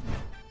that.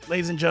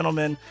 Ladies and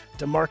gentlemen,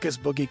 DeMarcus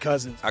Boogie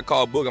Cousins. I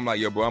called Boog. I'm like,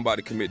 yo, bro, I'm about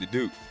to commit to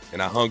Duke.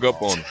 And I hung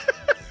up on him.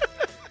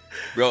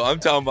 Bro, I'm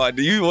talking about,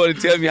 do you want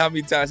to tell me how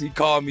many times he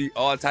called me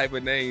all type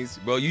of names?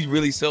 Bro, you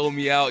really sold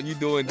me out. You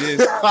doing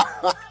this.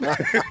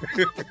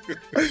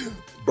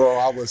 Bro,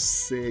 I was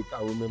sick.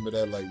 I remember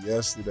that like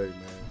yesterday, man.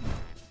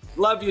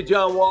 Love you,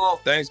 John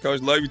Wall. Thanks,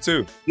 Coach. Love you,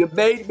 too. You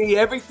made me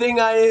everything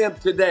I am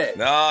today.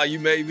 Nah, you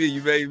made me.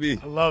 You made me.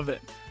 I love it.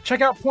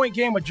 Check out Point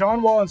Game with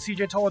John Wall and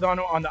CJ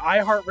Toledano on the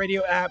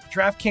iHeartRadio app,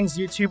 DraftKings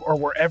YouTube, or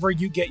wherever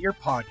you get your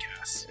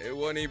podcasts. It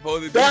wasn't even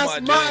supposed to be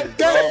That's my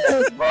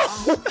dance,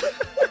 bro.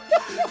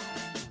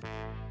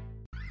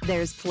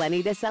 There's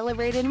plenty to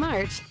celebrate in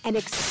March and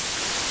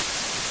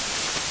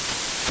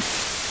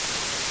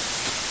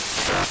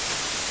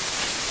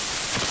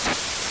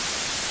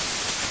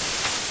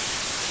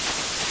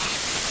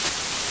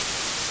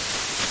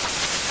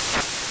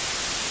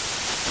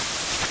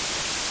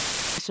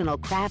National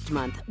Craft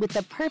Month with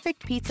the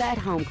perfect pizza at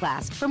home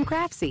class from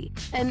Craftsy.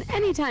 And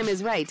anytime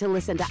is right to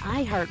listen to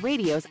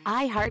iHeartRadio's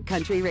iHeart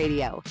Country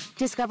Radio.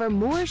 Discover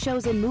more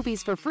shows and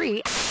movies for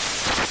free.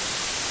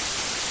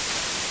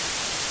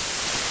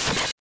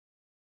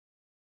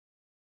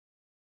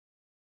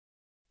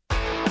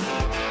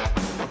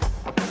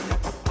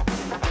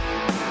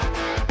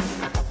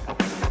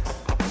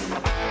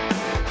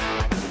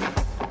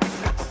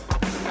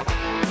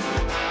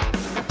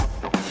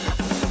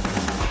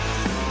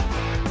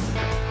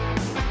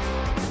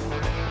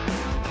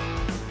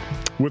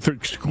 With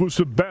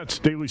exclusive bets,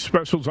 daily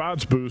specials,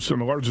 odds boosts,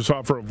 and the largest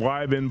offer of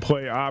live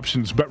in-play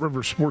options,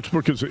 BetRivers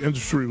Sportsbook is an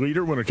industry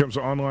leader when it comes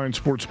to online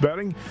sports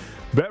betting.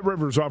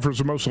 BetRivers offers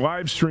the most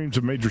live streams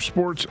of major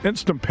sports,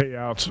 instant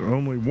payouts, and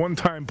only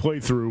one-time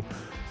playthrough.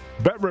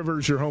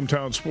 BetRivers, your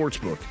hometown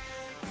sportsbook.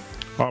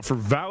 Offer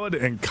valid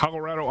in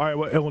Colorado,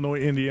 Iowa,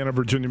 Illinois, Indiana,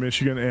 Virginia,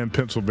 Michigan, and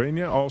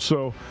Pennsylvania.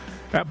 Also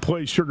at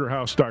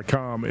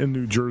PlaySugarHouse.com in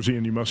New Jersey,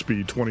 and you must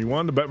be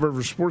 21. The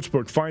BetRivers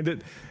Sportsbook, find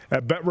it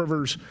at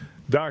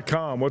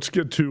BetRivers.com. Let's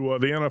get to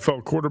the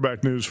NFL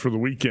quarterback news for the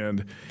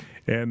weekend.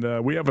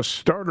 And we have a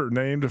starter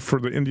named for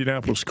the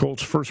Indianapolis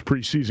Colts' first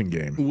preseason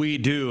game. We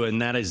do, and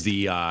that is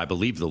the, I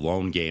believe, the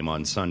lone game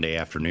on Sunday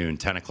afternoon,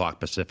 10 o'clock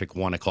Pacific,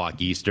 1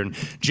 o'clock Eastern.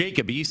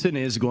 Jacob Eason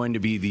is going to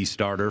be the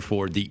starter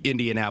for the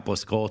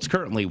Indianapolis Colts,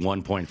 currently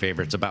 1-point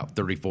favorites, about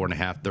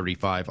 34.5,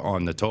 35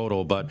 on the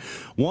total. But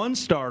one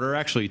starter,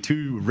 actually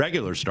two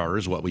regular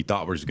starters, what we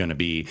thought was going to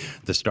be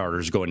the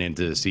starters going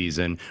into the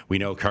season. We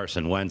know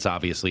Carson Wentz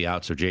obviously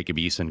out, so Jacob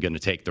Eason going to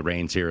take the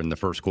reins here in the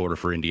first quarter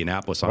for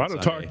Indianapolis on Sunday. A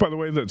lot of talk, by the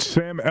way, that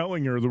Sam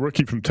Ehlinger, the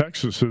rookie from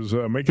Texas, is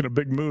making a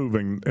big move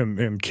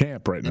in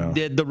camp right now.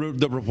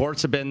 The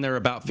reports have been there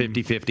about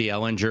 50-50.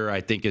 Ehlinger,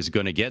 I think, is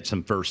going to get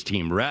some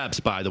first-team reps,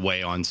 by the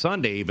way, on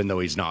Sunday, even though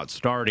he's not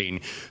starting.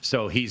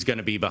 So he's going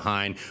to be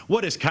behind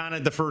what is kind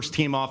of the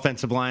first-team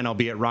offensive line,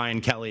 albeit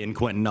Ryan Kelly and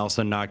Quentin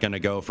Nelson not going to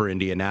go for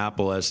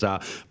Indianapolis.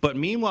 But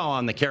meanwhile,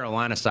 on the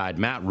Carolina side,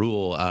 Matt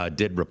Rule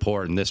did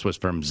report, and this was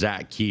from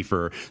Zach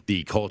Kiefer,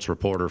 the Colts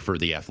reporter for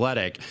The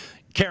Athletic.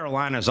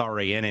 Carolina's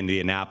already in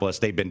Indianapolis.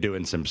 They've been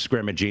doing some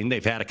scrimmaging.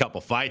 They've had a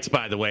couple fights,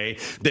 by the way,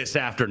 this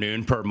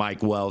afternoon, per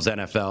Mike Wells,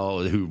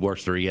 NFL, who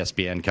works for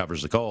ESPN,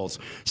 covers the Colts.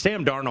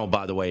 Sam Darnold,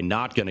 by the way,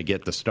 not going to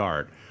get the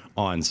start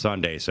on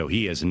Sunday, so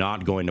he is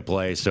not going to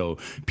play. So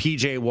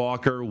P.J.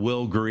 Walker,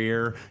 Will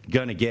Greer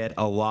going to get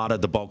a lot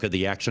of the bulk of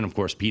the action. Of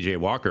course, P.J.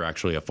 Walker,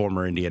 actually a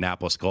former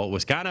Indianapolis Colt,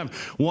 was kind of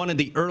one of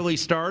the early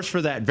stars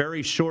for that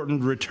very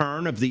shortened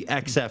return of the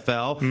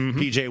XFL.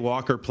 P.J.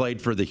 Walker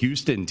played for the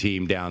Houston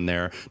team down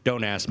there.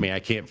 Don't ask me. I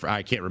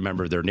can't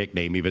remember their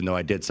nickname, even though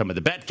I did some of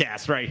the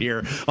betcasts right here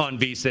on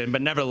VSiN.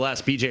 But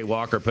nevertheless, P.J.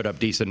 Walker put up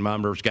decent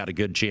numbers, got a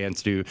good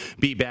chance to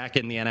be back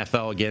in the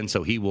NFL again,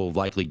 so he will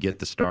likely get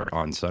the start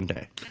on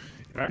Sunday.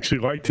 I actually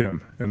liked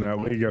him in that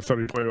league. I thought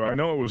he played well. I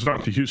know it was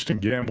not the Houston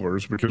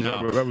Gamblers because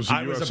that was the USFL.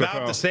 I was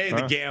about to say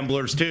the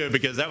Gamblers, too,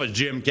 because that was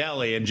Jim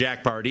Kelly and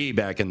Jack Pardee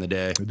back in the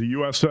day. The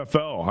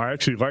USFL. I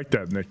actually liked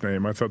that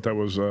nickname. I thought that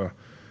was a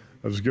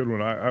good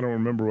one. I don't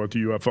remember what the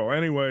UFL.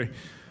 Anyway,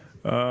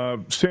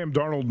 Sam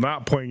Darnold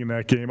not playing in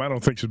that game I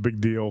don't think is a big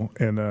deal.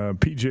 And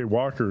P.J.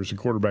 Walker is a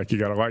quarterback you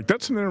got to like.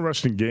 That's an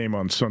interesting game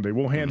on Sunday.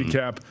 We'll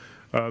handicap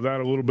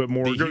that a little bit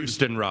more. The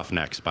Houston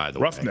Roughnecks, by the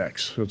way.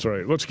 Roughnecks, that's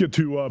right. Let's get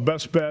to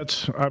best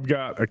bets. I've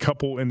got a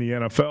couple in the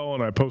NFL,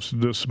 and I posted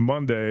this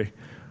Monday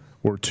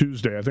or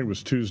Tuesday. I think it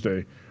was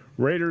Tuesday.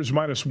 Raiders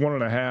minus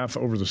 1.5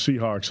 over the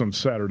Seahawks on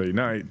Saturday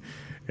night.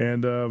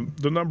 And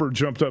the number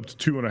jumped up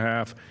to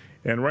 2.5.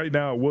 And right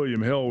now at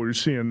William Hill, you're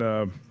seeing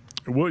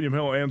William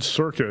Hill and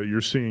Circa,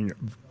 you're seeing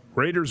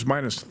Raiders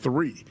minus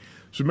 3.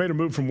 So we made a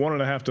move from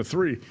 1.5 to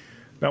 3.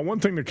 Now, one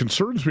thing that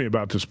concerns me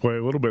about this play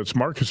a little bit is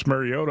Marcus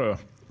Mariota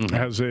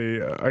has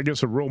I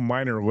guess a real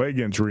minor leg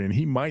injury, and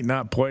he might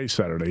not play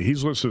Saturday.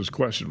 He's listed as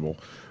questionable.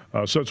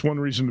 So that's one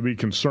reason to be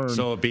concerned.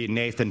 So it'd be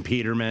Nathan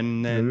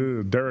Peterman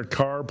and Derek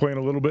Carr playing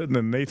a little bit, and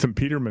then Nathan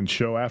Peterman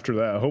show after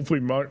that.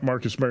 Hopefully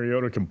Marcus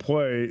Mariota can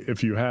play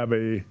if you have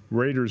a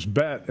Raiders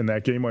bet in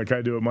that game like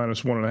I do at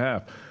minus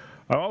 1.5.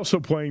 I'm also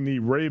playing the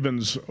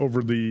Ravens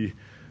over the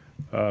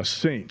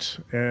Saints,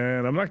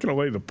 and I'm not going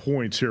to lay the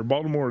points here.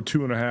 Baltimore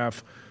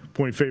 2.5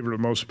 point favorite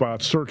at most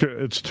spots. Circa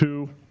it's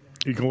 2.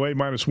 You can lay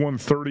minus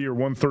 130 or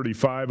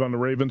 135 on the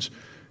Ravens.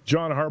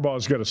 John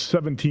Harbaugh's got a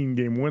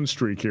 17-game win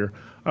streak here.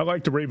 I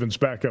like the Ravens'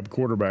 backup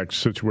quarterback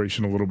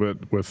situation a little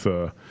bit with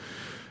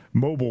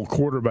mobile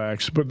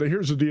quarterbacks. But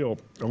here's the deal.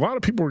 A lot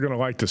of people are going to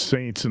like the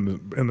Saints in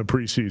the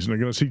preseason. They're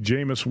going to see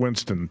Jameis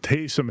Winston,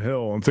 Taysom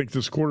Hill, and think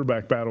this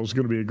quarterback battle is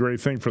going to be a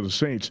great thing for the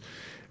Saints.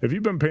 If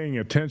you've been paying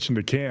attention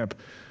to camp,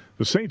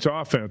 the Saints'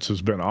 offense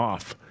has been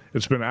off.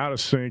 It's been out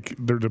of sync.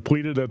 They're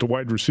depleted at the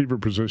wide receiver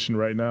position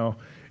right now.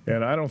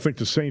 And I don't think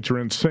the Saints are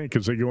in sync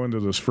as they go into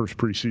this first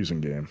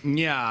preseason game.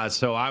 Yeah,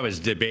 so I was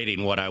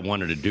debating what I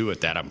wanted to do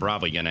with that. I'm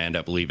probably going to end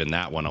up leaving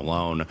that one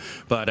alone.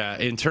 But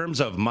in terms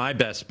of my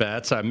best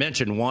bets, I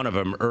mentioned one of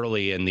them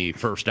early in the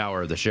first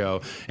hour of the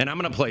show. And I'm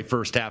going to play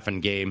first half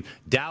in game.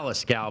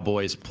 Dallas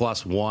Cowboys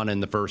 +1 in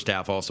the first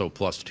half, also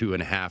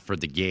 +2.5 for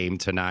the game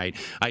tonight.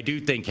 I do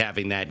think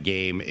having that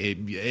game,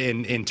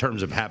 in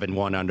terms of having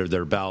one under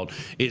their belt,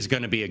 is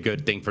going to be a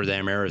good thing for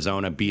them.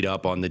 Arizona beat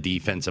up on the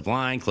defensive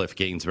line. Cliff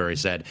Kingsbury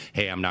said,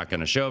 hey, I'm not going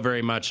to show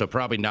very much, so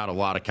probably not a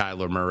lot of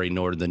Kyler Murray,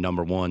 nor the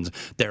number ones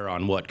there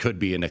on what could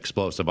be an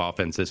explosive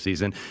offense this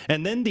season.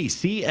 And then the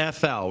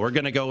CFL, we're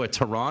going to go with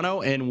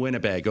Toronto and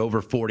Winnipeg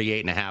over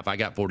 48.5. I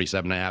got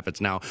 47.5.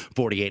 It's now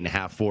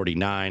 48.5,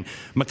 49.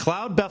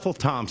 McLeod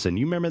Bethel-Thompson,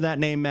 you remember that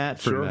name, Matt?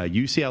 From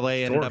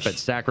UCLA, ended up at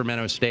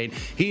Sacramento State.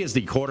 He is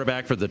the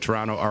quarterback for the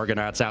Toronto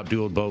Argonauts,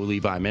 outdueled Bo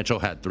Levi Mitchell,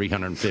 had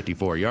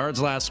 354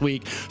 yards last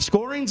week.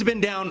 Scoring's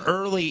been down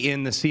early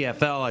in the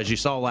CFL, as you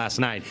saw last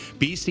night.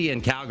 BC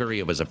and Calgary,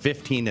 it was a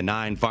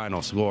 15-9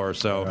 final score.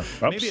 So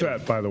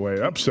upset, by the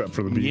way, upset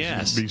for the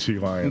BC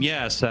Lions.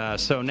 Yes.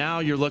 So now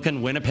you're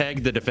looking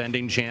Winnipeg, the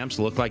defending champs,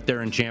 look like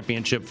they're in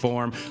championship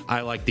form. I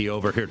like the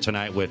over here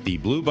tonight with the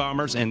Blue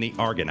Bombers and the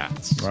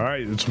Argonauts. All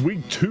right, it's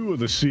week 2 of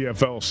the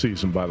CFL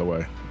season, by the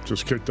way.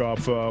 Just kicked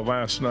off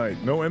last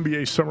night. No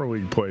NBA Summer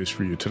League plays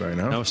for you tonight,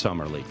 huh? No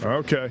Summer League.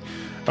 Okay.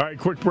 All right,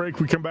 quick break.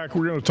 We come back.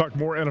 We're going to talk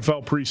more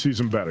NFL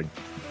preseason betting.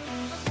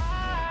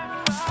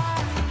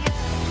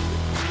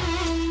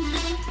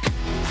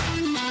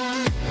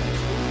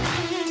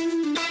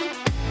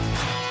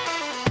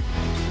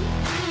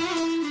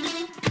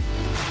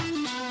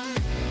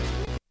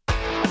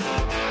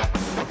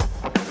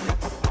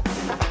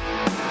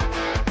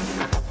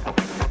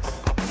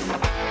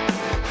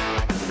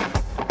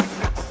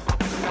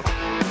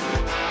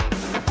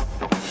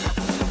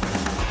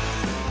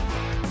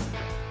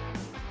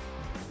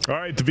 All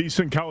right, the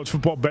VSiN College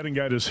Football Betting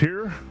Guide is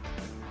here.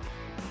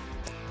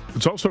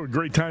 It's also a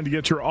great time to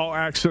get your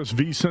all-access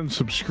VSiN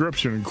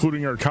subscription,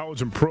 including our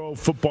college and pro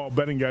football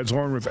betting guides,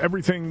 along with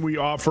everything we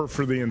offer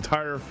for the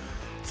entire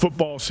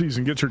football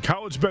season. Get your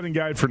college betting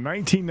guide for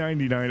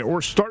 $19.99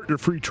 or start your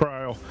free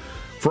trial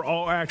for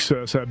all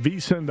access at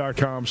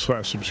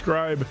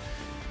vsin.com/subscribe.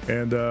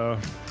 And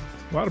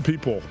A lot of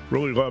people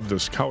really love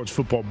this college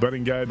football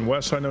betting guide. And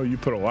Wes, I know you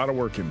put a lot of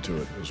work into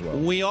it as well.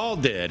 We all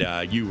did.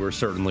 You were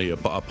certainly a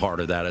part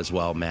of that as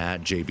well,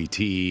 Matt,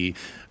 JBT,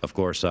 of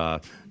course,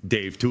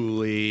 Dave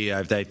Tooley.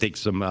 I think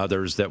some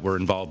others that were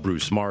involved,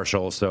 Bruce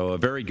Marshall. So a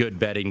very good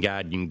betting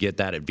guide. You can get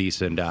that at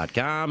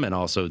vsin.com, and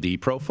also the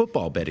Pro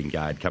Football Betting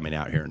Guide coming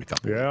out here in a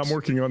couple weeks. I'm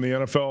working on the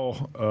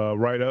NFL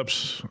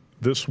write-ups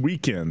this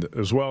weekend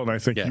as well, and I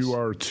think you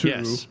are too.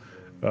 Yes.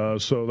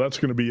 So that's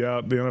going to be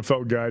out, the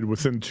NFL guide,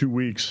 within 2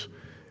 weeks.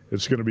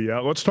 It's going to be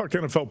out. Let's talk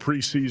NFL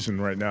preseason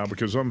right now,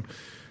 because I'm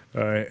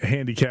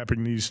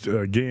handicapping these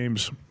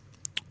games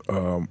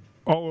all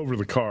over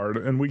the card,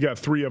 and we got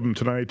 3 of them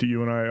tonight that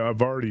you and I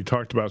have already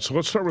talked about. So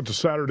let's start with the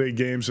Saturday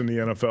games in the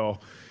NFL,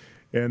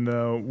 and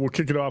we'll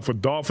kick it off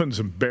with Dolphins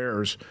and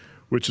Bears,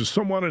 which is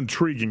somewhat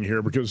intriguing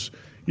here because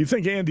you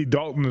think Andy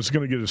Dalton is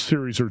going to get a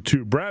series or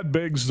 2. Brad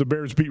Biggs, the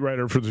Bears beat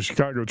writer for the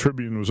Chicago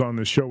Tribune, was on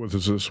this show with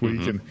us this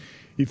week, and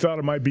he thought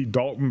it might be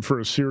Dalton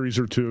for a series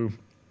or 2.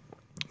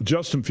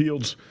 Justin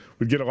Fields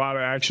would get a lot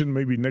of action.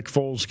 Maybe Nick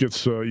Foles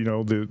gets,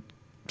 the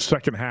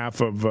second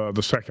half of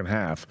the second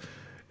half,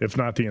 if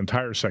not the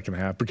entire second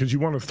half, because you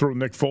want to throw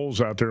Nick Foles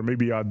out there and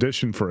maybe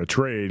audition for a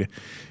trade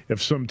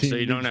if some team. So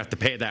you don't have to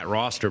pay that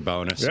roster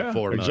bonus of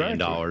 $4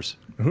 million.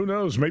 Who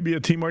knows? Maybe a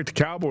team like the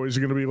Cowboys are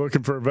going to be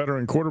looking for a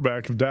veteran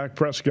quarterback if Dak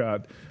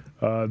Prescott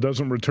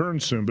doesn't return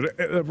soon. But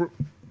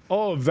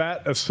all of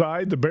that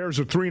aside, the Bears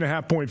are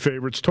 3.5-point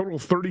favorites, total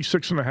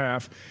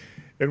 36.5.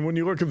 And when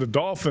you look at the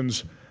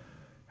Dolphins,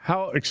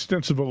 how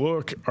extensive a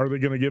look are they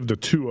going to give to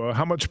Tua?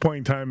 How much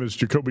playing time is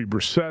Jacoby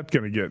Brissett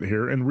going to get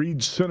here? And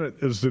Reed Sinnett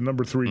is the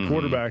number 3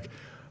 quarterback.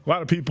 A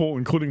lot of people,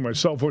 including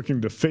myself, looking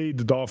to fade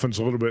the Dolphins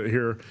a little bit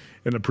here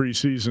in the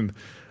preseason.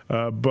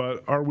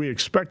 But are we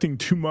expecting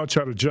too much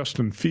out of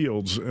Justin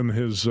Fields in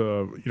his,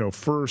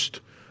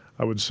 first,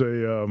 I would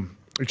say,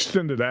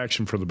 extended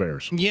action for the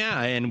Bears?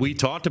 Yeah, and we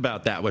talked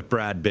about that with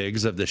Brad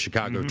Biggs of the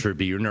Chicago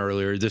Tribune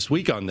earlier this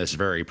week on this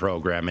very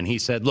program, and he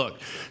said, look,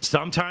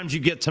 sometimes you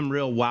get some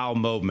real wow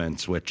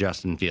moments with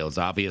Justin Fields.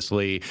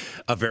 Obviously,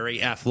 a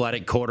very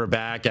athletic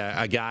quarterback,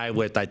 a guy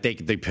with, I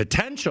think, the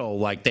potential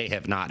like they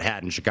have not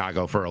had in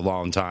Chicago for a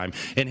long time,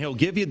 and he'll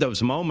give you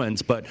those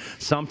moments, but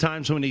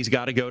sometimes when he's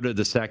got to go to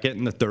the second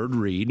and the third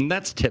read, and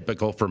that's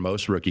typical for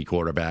most rookie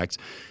quarterbacks,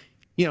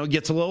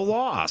 gets a little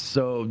lost.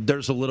 So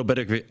there's a little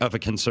bit of a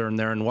concern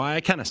there, and why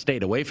I kind of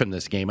stayed away from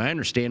this game. I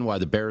understand why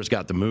the Bears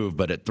got the move,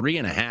 but at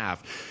 3.5,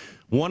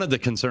 one of the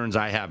concerns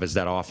I have is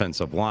that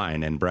offensive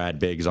line, and Brad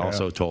Biggs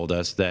also told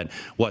us that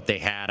what they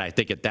had, I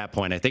think at that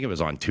point, I think it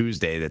was on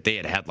Tuesday, that they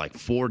had like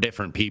 4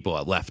 different people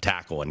at left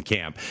tackle in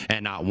camp,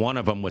 and not one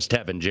of them was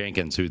Tevin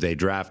Jenkins, who they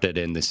drafted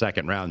in the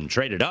second round and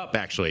traded up,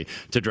 actually,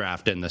 to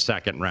draft in the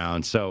second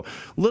round. So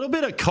a little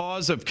bit of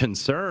cause of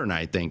concern,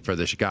 I think, for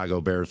the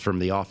Chicago Bears from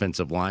the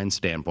offensive line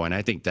standpoint.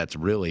 I think that's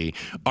really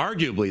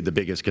arguably the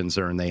biggest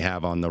concern they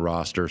have on the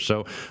roster.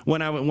 So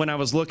when I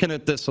was looking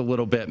at this a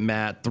little bit,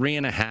 Matt,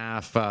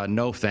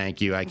 3.5, no thank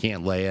you. I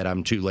can't lay it.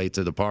 I'm too late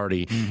to the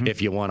party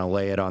if you want to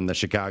lay it on the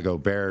Chicago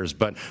Bears.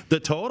 But the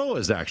total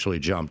has actually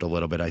jumped a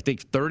little bit. I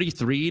think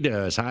 33 to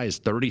as high as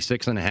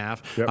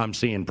 36.5. I'm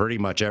seeing pretty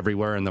much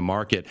everywhere in the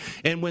market.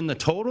 And when the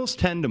totals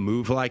tend to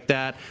move like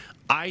that,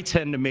 I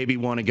tend to maybe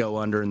want to go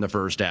under in the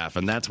first half,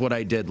 and that's what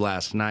I did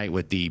last night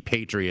with the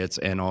Patriots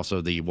and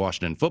also the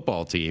Washington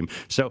football team.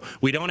 So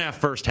we don't have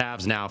first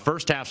halves now.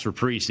 First halves for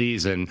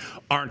preseason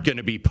aren't going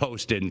to be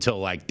posted until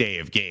like day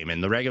of game. In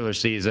the regular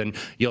season,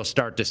 you'll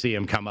start to see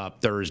them come up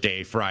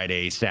Thursday,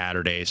 Friday,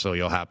 Saturday, so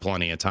you'll have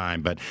plenty of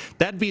time. But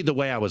that'd be the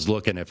way I was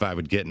looking if I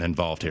would get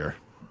involved here.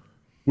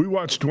 We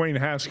watched Dwayne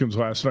Haskins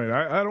last night.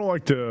 I don't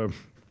like to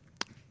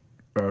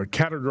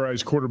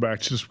categorize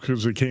quarterbacks just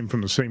because they came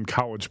from the same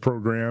college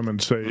program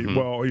and say,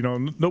 well,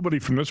 nobody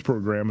from this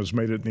program has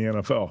made it in the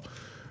NFL.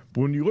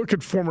 But when you look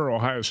at former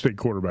Ohio State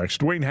quarterbacks,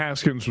 Dwayne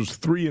Haskins was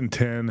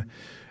 3-10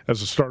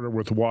 as a starter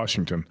with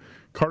Washington.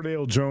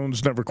 Cardale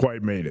Jones never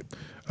quite made it.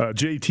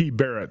 J.T.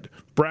 Barrett,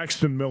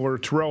 Braxton Miller,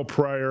 Terrell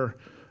Pryor.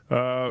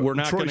 We're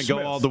not going to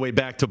go all the way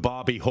back to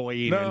Bobby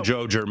Hoying and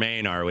Joe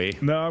Germain, are we?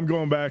 No, I'm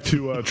going back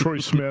to Troy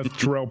Smith,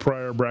 Terrell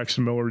Pryor,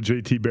 Braxton Miller,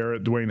 J.T.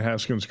 Barrett, Dwayne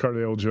Haskins,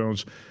 Cardale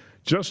Jones.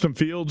 Justin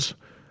Fields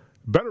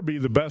better be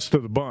the best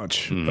of the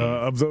bunch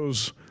of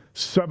those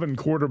 7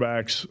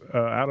 quarterbacks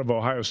out of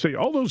Ohio State.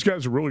 All those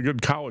guys are really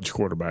good college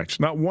quarterbacks.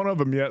 Not one of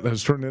them yet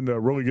has turned into a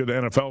really good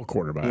NFL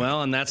quarterback.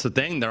 Well, and that's the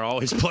thing. They're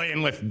always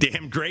playing with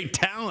damn great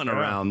talent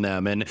around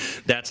them, and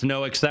that's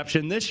no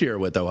exception this year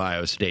with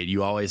Ohio State.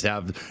 You always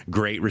have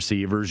great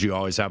receivers. You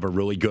always have a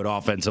really good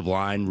offensive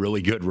line,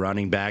 really good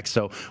running backs.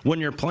 So when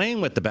you're playing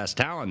with the best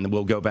talent, and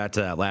we'll go back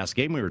to that last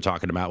game we were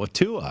talking about with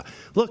Tua.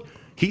 Look,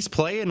 he's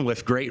playing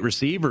with great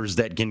receivers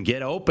that can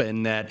get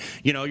open, that,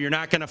 you're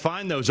not going to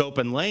find those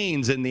open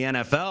lanes in the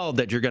NFL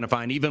that you're going to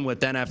find even with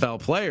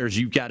NFL players.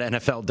 You've got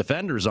NFL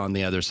defenders on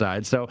the other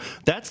side. So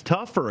that's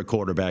tough for a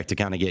quarterback to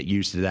kind of get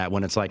used to that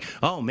when it's like,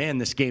 oh, man,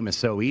 this game is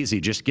so easy.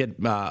 Just get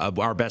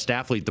our best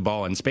athlete the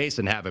ball in space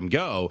and have him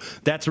go.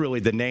 That's really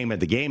the name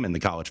of the game in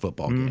the college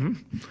football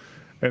game.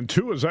 And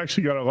Tua's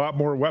actually got a lot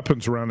more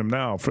weapons around him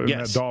now in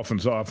that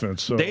Dolphins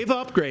offense. So they've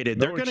upgraded.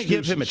 They're going to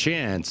give him a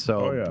chance.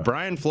 So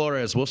Brian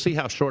Flores, we'll see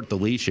how short the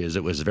leash is.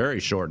 It was very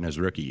short in his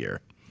rookie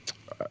year.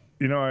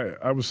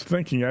 I was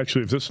thinking,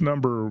 actually, if this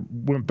number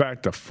went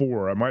back to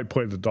 4, I might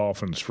play the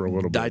Dolphins for a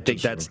little bit. I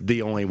think that's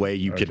the only way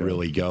you could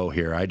really go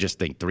here. I just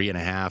think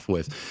 3.5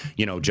 with,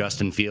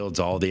 Justin Fields,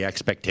 all the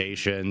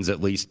expectations,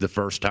 at least the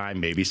first time,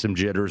 maybe some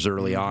jitters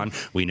early on.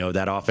 We know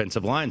that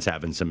offensive line's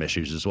having some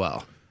issues as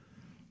well.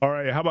 All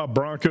right, how about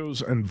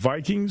Broncos and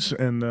Vikings?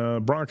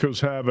 And Broncos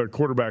have a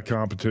quarterback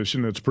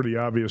competition. It's pretty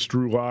obvious.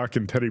 Drew Lock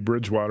and Teddy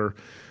Bridgewater.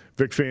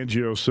 Vic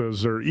Fangio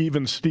says they're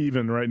even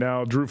Steven right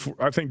now.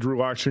 I think Drew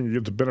Lock's going to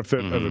get the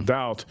benefit of the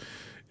doubt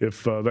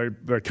if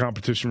that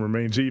competition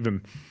remains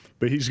even.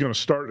 But he's going to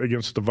start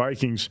against the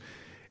Vikings.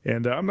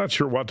 And I'm not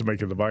sure what to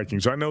make of the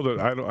Vikings. I know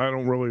that I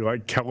don't really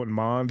like Kellen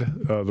Mond,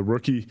 the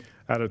rookie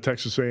out of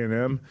Texas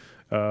A&M.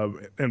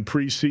 In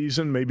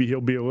preseason, maybe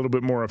he'll be a little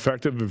bit more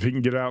effective if he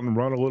can get out and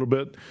run a little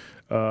bit.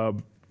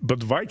 But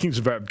the Vikings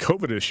have had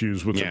COVID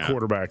issues with the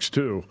quarterbacks,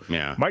 too.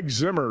 Yeah. Mike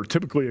Zimmer,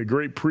 typically a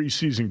great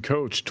preseason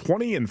coach,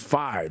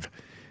 20-5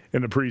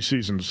 in the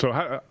preseason. So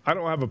I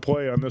don't have a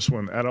play on this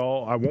one at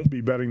all. I won't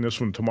be betting this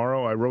one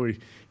tomorrow. I really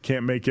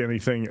can't make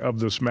anything of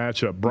this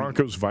matchup.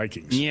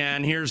 Broncos-Vikings. Yeah,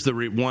 and here's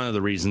one of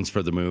the reasons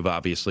for the move,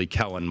 obviously.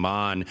 Kellen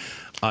Mond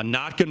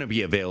not going to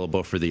be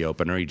available for the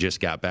opener. He just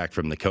got back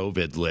from the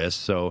COVID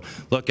list. So,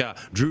 look,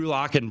 Drew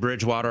Lock and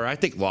Bridgewater, I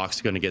think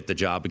Lock's going to get the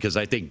job because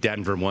I think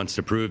Denver wants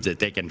to prove that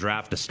they can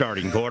draft a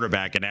starting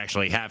quarterback and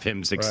actually have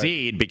him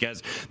succeed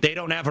because they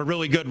don't have a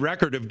really good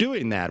record of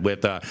doing that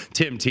with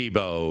Tim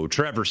Tebow,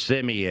 Trevor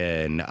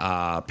Siemian,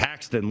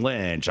 Paxton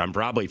Lynch. I'm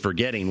probably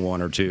forgetting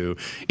one or two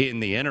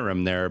in the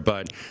interim there,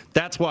 but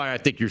that's why I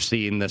think you're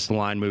seeing this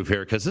line move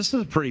here because this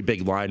is a pretty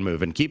big line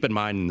move. And keep in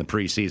mind in the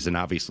preseason,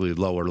 obviously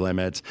lower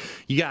limits.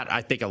 You got,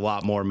 I think, a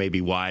lot more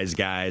maybe wise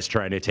guys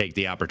trying to take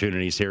the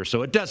opportunities here.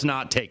 So it does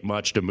not take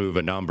much to move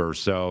a number.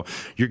 So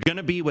you're going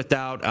to be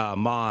without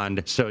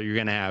Mond. So you're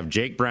going to have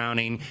Jake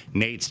Browning,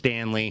 Nate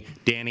Stanley,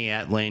 Danny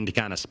Etling to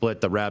kind of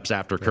split the reps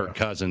after Kirk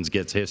Cousins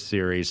gets his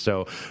series.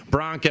 So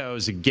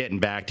Broncos getting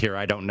back here,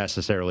 I don't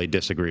necessarily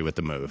disagree with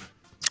the move.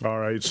 All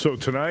right, so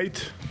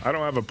tonight, I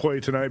don't have a play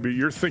tonight, but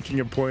you're thinking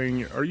of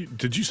playing.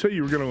 Did you say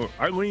you were going to?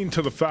 I lean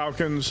to the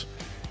Falcons,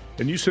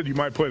 and you said you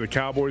might play the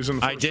Cowboys in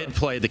the first half? I did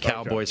play the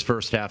Cowboys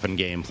first half in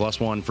game,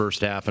 +1 first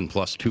half and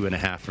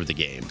 +2.5 for the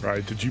game. All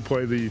right, did you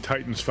play the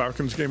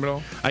Titans-Falcons game at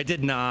all? I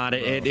did not.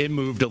 It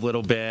moved a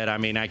little bit. I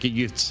mean,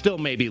 you still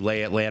maybe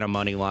lay Atlanta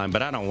money line,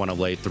 but I don't want to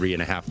lay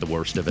 3.5, the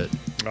worst of it.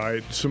 All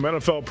right, some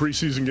NFL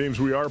preseason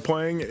games we are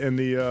playing in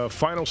the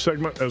final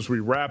segment as we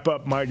wrap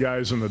up My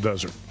Guys in the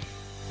Desert.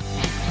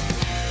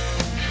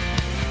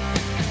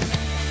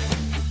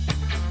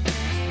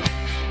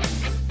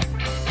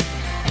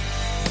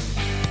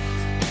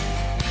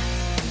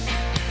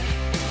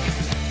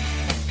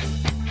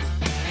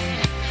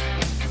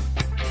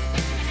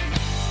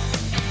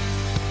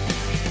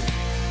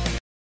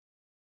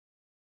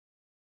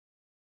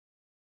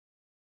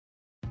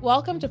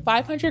 Welcome to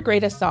 500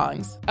 Greatest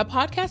Songs, a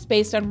podcast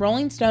based on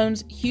Rolling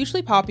Stone's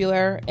hugely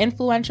popular,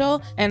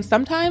 influential, and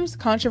sometimes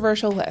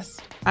controversial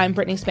list. I'm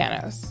Brittany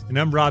Spanos. And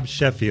I'm Rob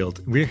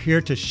Sheffield. We're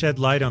here to shed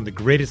light on the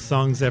greatest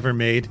songs ever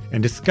made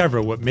and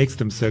discover what makes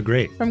them so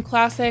great. From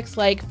classics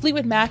like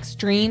Fleetwood Mac's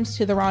Dreams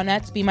to the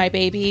Ronettes' Be My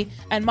Baby,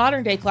 and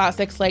modern-day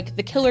classics like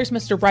The Killers'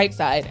 Mr.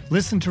 Brightside.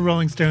 Listen to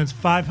Rolling Stone's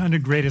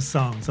 500 Greatest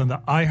Songs on the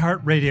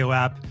iHeartRadio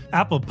app,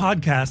 Apple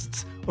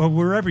Podcasts, or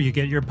wherever you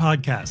get your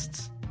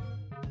podcasts.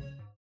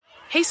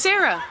 Hey,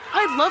 Sarah,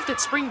 I love that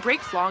spring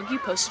break vlog you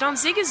posted on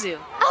Zigazoo.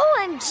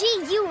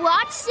 OMG, you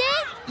watched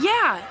it?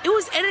 Yeah, it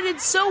was edited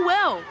so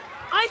well.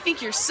 I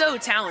think you're so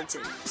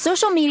talented.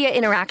 Social media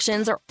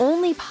interactions are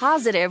only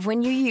positive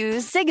when you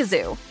use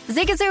Zigazoo.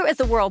 Zigazoo is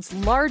the world's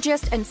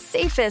largest and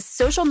safest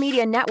social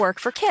media network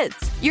for kids.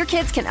 Your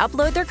kids can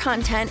upload their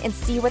content and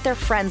see what their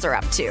friends are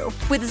up to.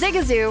 With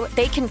Zigazoo,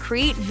 they can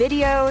create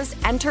videos,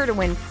 enter to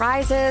win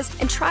prizes,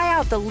 and try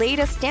out the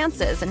latest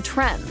dances and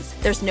trends.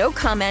 There's no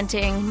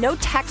commenting, no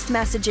text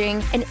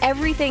messaging, and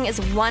everything is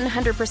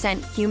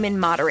 100% human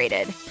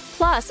moderated.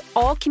 Plus,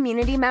 all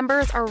community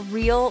members are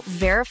real,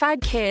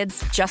 verified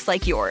kids just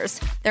like yours.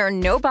 There are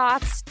no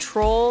bots,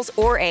 trolls,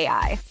 or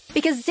AI.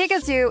 Because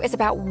Zigazoo is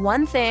about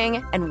one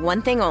thing and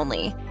one thing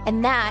only,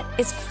 and that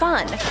is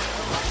fun.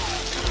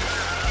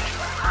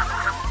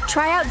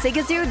 Try out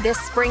Zigazoo this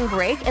spring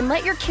break and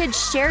let your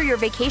kids share your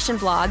vacation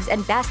vlogs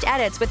and best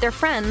edits with their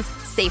friends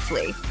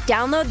safely.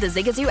 Download the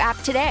Zigazoo app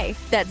today.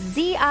 That's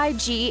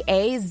Zigazoo.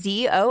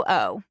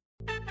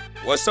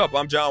 What's up?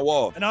 I'm John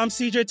Wall. And I'm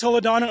CJ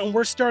Toledano, and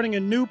we're starting a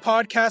new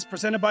podcast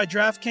presented by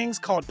DraftKings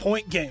called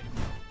Point Game.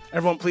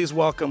 Everyone, please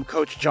welcome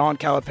Coach John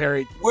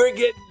Calipari. We're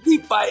getting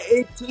beat by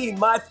 18.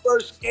 My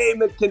first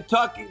game in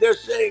Kentucky, they're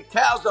saying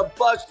Cal's a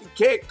bust. He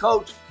can't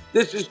coach.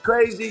 This is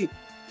crazy.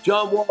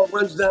 John Wall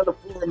runs down the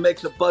floor and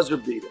makes a buzzer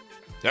beater.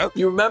 Yep.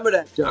 You remember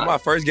that, John? That's my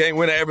first game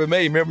winner I ever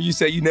made. Remember you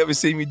said you never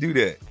see me do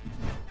that.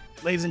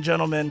 Ladies and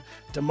gentlemen,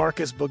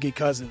 DeMarcus Boogie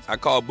Cousins. I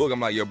called Boog.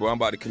 I'm like, yo, bro, I'm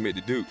about to commit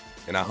to Duke.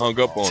 And I hung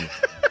up on him.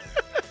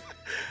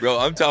 Bro,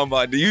 I'm talking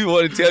about, do you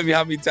want to tell me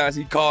how many times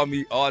he called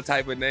me all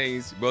type of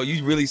names? Bro,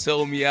 you really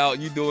sold me out.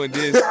 You doing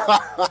this.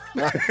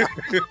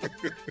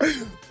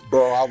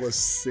 Bro, I was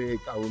sick.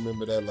 I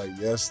remember that like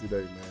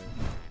yesterday, man.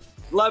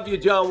 Love you,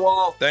 John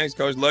Wall. Thanks,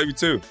 Coach. Love you,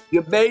 too.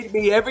 You made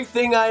me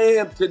everything I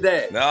am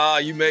today. Nah,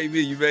 you made me.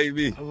 You made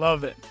me. I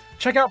love it.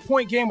 Check out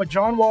Point Game with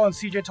John Wall and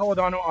CJ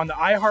Toledano on the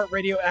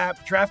iHeartRadio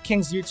app,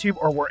 DraftKings YouTube,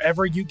 or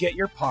wherever you get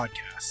your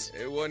podcasts.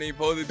 It wasn't even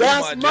supposed to be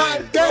That's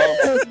my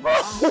dance,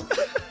 bro.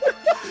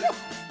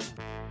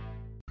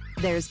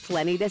 There's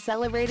plenty to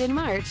celebrate in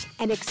March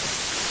and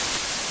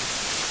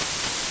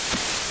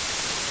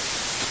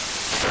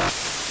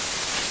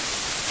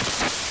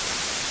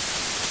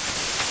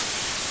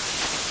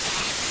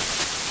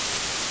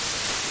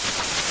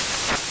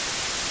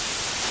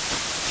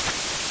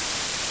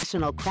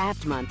National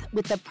Craft Month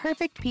with the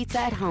perfect pizza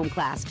at home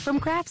class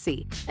from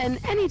Craftsy. And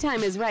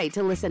anytime is right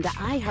to listen to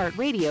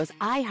iHeartRadio's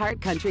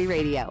iHeart Country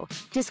Radio.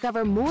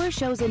 Discover more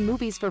shows and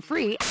movies for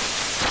free.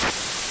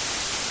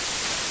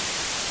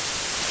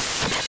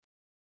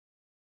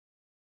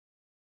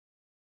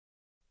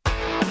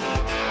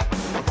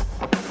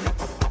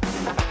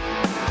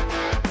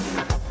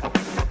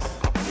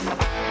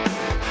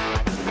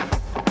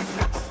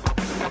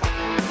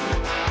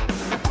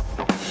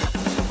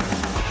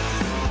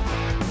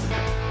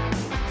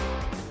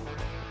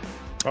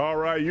 All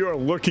right, you are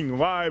looking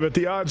live at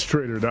the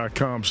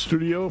oddstrader.com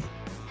studio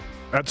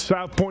at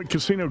South Point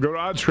Casino. Go to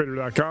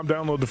oddstrader.com,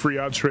 download the free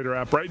OddsTrader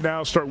app right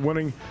now. Start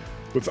winning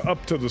with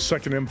up to the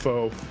second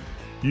info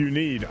you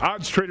need.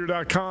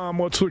 oddstrader.com.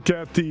 Let's look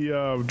at the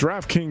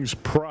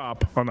DraftKings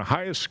prop on the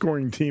highest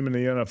scoring team in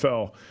the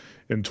NFL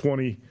in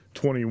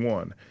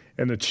 2021.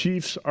 And the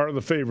Chiefs are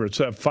the favorites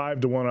at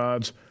 5-1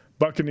 odds.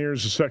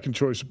 Buccaneers, the second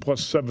choice,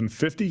 plus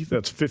 750.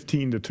 That's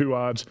 15-2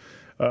 odds.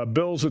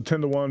 Bills at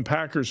 10-1,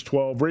 Packers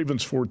 12,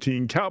 Ravens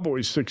 14,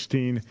 Cowboys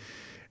 16,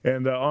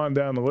 and on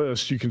down the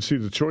list, you can see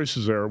the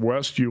choices there.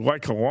 Wes, do you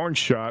like a long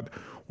shot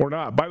or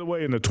not? By the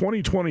way, in the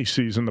 2020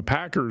 season, the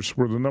Packers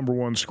were the number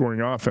one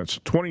scoring offense.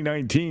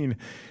 2019,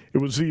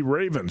 it was the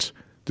Ravens.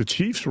 The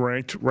Chiefs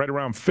ranked right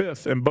around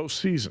 5th in both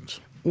seasons.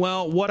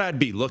 Well, what I'd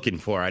be looking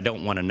for, I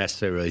don't want to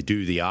necessarily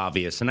do the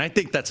obvious, and I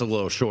think that's a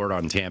little short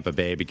on Tampa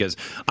Bay because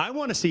I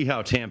want to see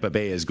how Tampa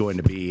Bay is going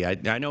to be.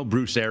 I know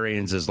Bruce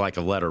Arians is like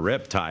a let her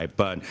rip type,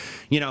 but,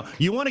 you know,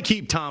 you want to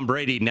keep Tom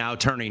Brady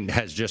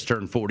has just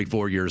turned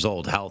 44 years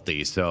old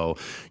healthy, so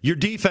your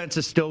defense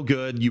is still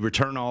good. You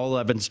return all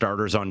 11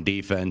 starters on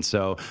defense,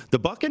 so the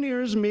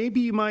Buccaneers, maybe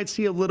you might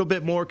see a little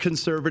bit more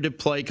conservative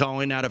play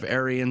calling out of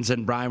Arians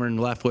and Byron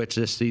Leftwich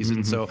this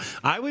season, so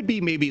I would be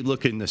maybe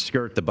looking to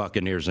skirt the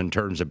Buccaneers in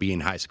terms of being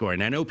high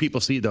scoring. I know people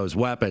see those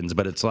weapons,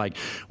 but it's like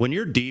when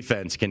your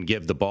defense can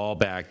give the ball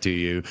back to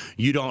you,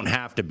 you don't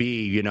have to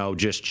be, you know,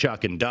 just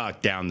chuck and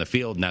duck down the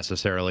field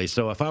necessarily.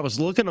 So if I was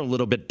looking a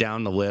little bit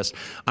down the list,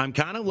 I'm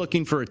kind of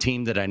looking for a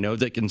team that I know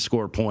that can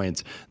score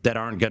points that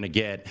aren't going to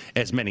get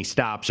as many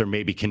stops or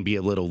maybe can be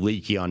a little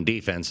leaky on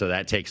defense. So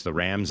that takes the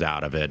Rams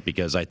out of it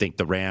because I think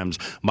the Rams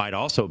might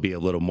also be a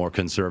little more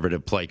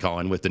conservative play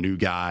calling with the new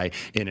guy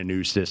in a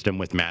new system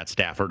with Matt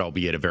Stafford,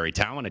 albeit a very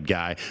talented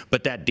guy.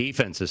 But that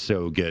defense is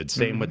so good.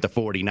 Same with the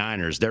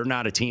 49ers. They're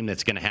not a team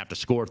that's going to have to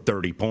score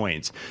 30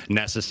 points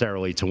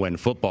necessarily to win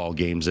football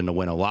games and to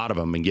win a lot of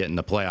them and get in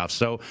the playoffs.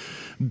 So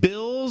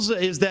Bills,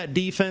 is that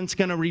defense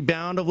going to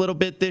rebound a little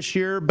bit this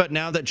year? But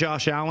now that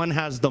Josh Allen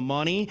has the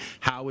money,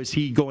 how is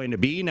he going to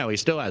be? Now he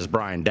still has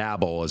Brian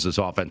Daboll as his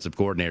offensive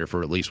coordinator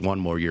for at least one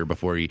more year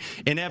before he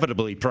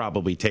inevitably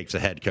probably takes a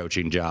head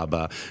coaching job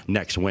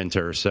next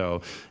winter.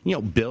 So, you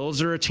know,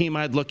 Bills are a team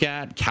I'd look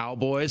at,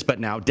 Cowboys, but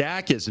now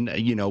Dak is,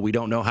 you know, we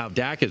don't know how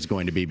Dak is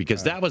going to be because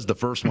that was the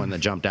first one that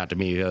jumped out to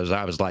me because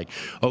I was like,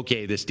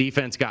 okay, this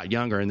defense got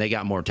younger and they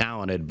got more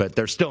talented, but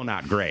they're still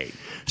not great.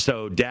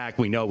 So Dak,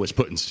 we know, was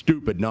putting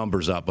stupid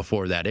numbers up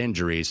before that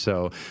injury.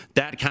 So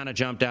that kind of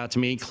jumped out to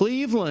me.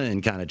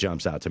 Cleveland kind of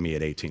jumps out to me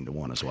at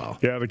 18-1 as well.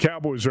 Yeah, the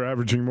Cowboys are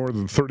averaging more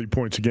than 30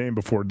 points a game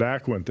before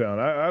Dak went down.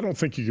 I don't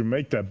think you can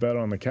make that bet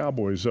on the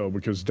Cowboys, though,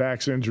 because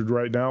Dak's injured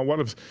right now. What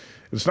if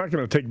it's not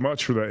going to take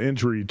much for that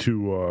injury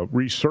to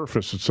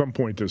resurface at some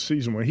point this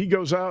season? When he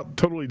goes out,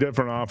 totally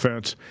different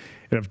offense.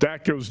 And if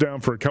Dak goes down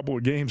for a couple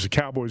of games, the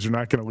Cowboys are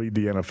not going to lead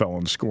the NFL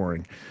in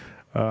scoring.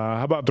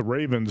 How about the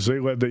Ravens? They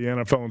led the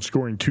NFL in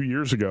scoring 2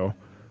 years ago.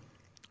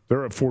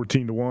 They're at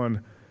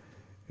 14-1.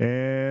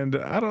 And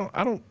I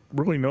don't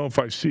really know if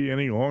I see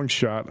any long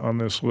shot on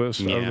this list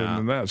other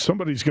than that.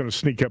 Somebody's going to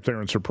sneak up there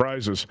and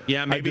surprise us.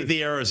 Yeah, maybe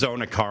the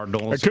Arizona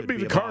Cardinals. It could be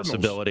the Cardinals.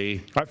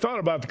 Possibility. I thought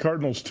about the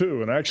Cardinals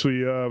too, and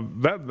actually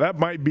that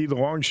might be the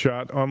long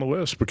shot on the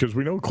list because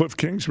we know Cliff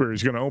Kingsbury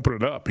is going to open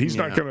it up. He's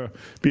not going to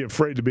be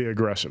afraid to be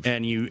aggressive.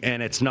 And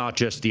it's not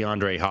just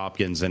DeAndre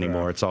Hopkins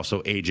anymore. It's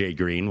also A.J.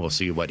 Green. We'll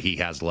see what he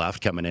has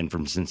left coming in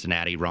from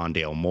Cincinnati.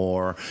 Rondale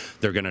Moore.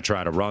 They're going to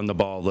try to run the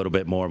ball a little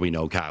bit more. We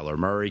know Kyler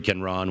Murray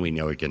can run. We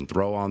know he can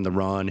throw on the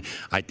run. line.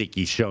 I think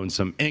he's shown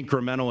some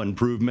incremental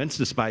improvements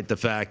despite the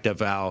fact of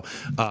how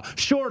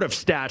short of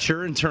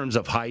stature in terms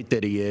of height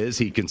that he is.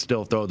 He can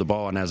still throw the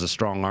ball and has a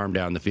strong arm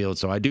down the field.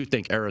 So I do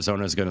think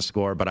Arizona is going to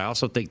score, but I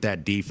also think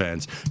that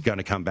defense going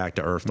to come back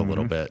to earth a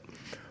little bit.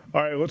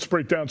 All right, let's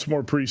break down some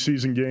more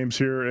preseason games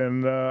here.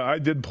 And I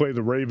did play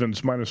the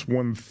Ravens minus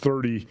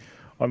 130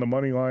 on the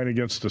money line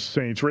against the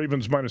Saints.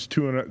 Ravens minus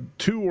 2 or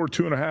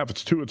 2.5.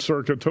 It's 2 at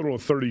Circa, total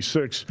of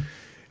 36.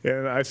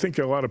 And I think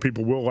a lot of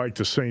people will like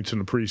the Saints in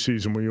the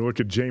preseason when you look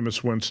at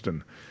Jameis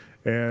Winston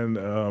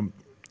and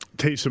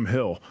Taysom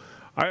Hill.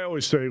 I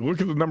always say, look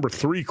at the number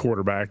 3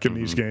 quarterback in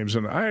these games,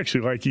 and I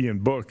actually like Ian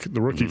Book,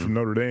 the rookie from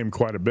Notre Dame,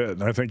 quite a bit.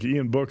 And I think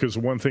Ian Book is the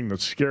one thing that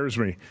scares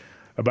me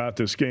about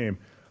this game.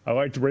 I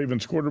like the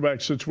Ravens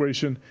quarterback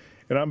situation,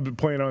 and I'm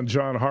playing on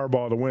John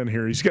Harbaugh to win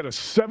here. He's got a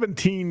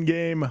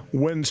 17-game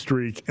win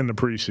streak in the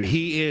preseason.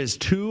 He is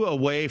 2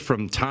 away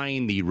from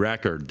tying the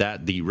record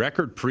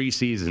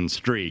preseason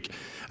streak.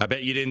 I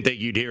bet you didn't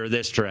think you'd hear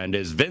this trend,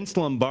 is Vince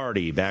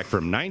Lombardi back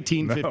from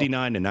 1959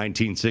 to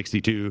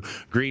 1962.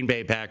 Green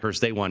Bay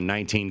Packers, they won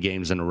 19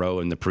 games in a row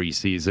in the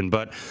preseason.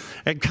 But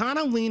I'm kind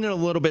of leaning a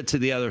little bit to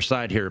the other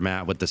side here,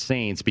 Matt, with the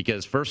Saints,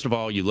 because first of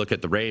all, you look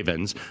at the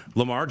Ravens.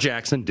 Lamar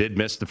Jackson did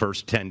miss the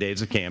first 10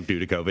 days of camp due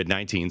to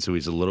COVID-19, so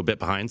he's a little bit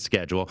behind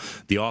schedule.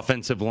 The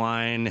offensive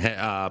line,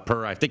 I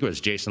think it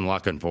was Jason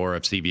Luckenfor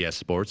of CBS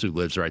Sports, who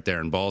lives right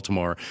there in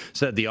Baltimore,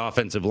 said the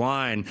offensive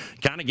line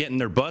kind of getting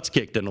their butts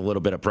kicked in a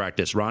little bit of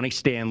practice. Ronnie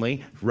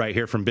Stanley, right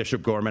here from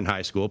Bishop Gorman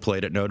High School,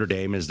 played at Notre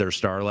Dame as their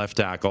star left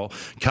tackle.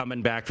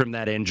 Coming back from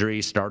that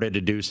injury, started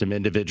to do some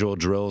individual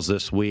drills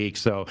this week.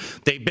 So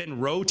they've been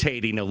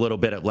rotating a little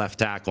bit at left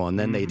tackle. And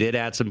then they did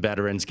add some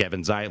veterans,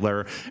 Kevin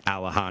Zeitler,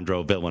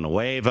 Alejandro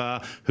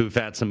Villanueva, who've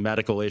had some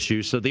medical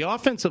issues. So the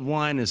offensive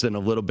line is in a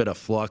little bit of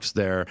flux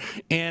there.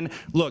 And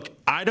look,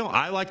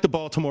 I like the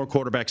Baltimore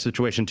quarterback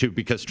situation too,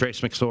 because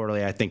Trace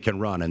McSorley, I think, can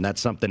run. And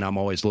that's something I'm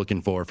always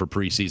looking for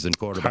preseason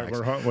quarterbacks.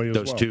 Tyler Huntley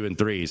those as well. 2 and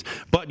 3s.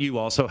 But you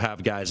also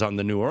have guys on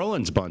the New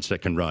Orleans bunch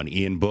that can run,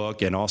 Ian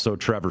Book and also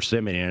Trevor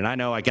Siemian. And I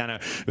know I kind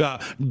of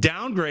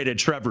downgraded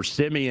Trevor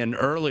Siemian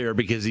earlier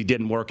because he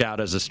didn't work out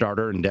as a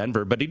starter in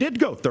Denver, but he did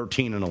go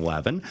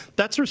 13-11.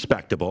 That's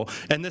respectable.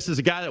 And this is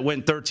a guy that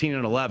went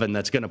 13-11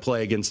 that's going to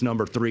play against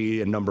number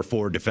 3 and number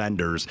 4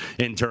 defenders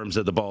in terms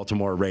of the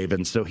Baltimore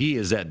Ravens. So he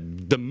is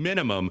at the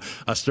minimum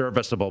a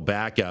serviceable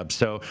backup.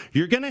 So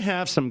you're going to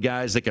have some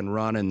guys that can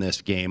run in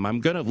this game. I'm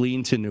going to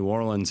lean to New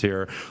Orleans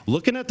here.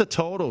 Looking at the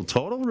total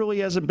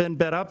really hasn't been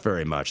bet up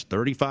very much,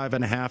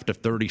 35.5 to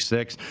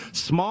 36.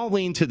 Small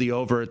lean to the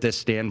over at this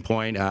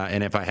standpoint,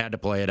 and if I had to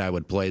play it, I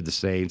would play the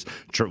Saints.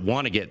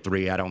 Want to get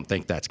 3. I don't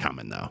think that's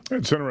coming, though.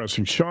 It's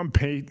interesting. Sean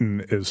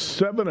Payton is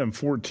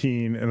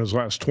 7-14 in his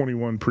last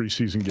 21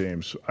 preseason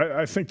games.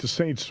 I think the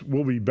Saints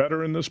will be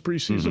better in this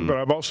preseason, but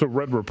I've also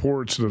read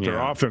reports that their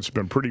offense has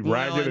been pretty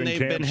ragged in camp so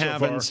far. They've been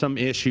having some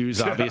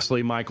issues,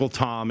 obviously. Michael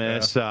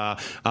Thomas, the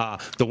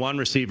one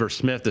receiver,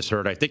 Smith, is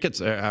hurt. I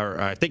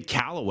think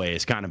Callaway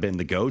has kind of been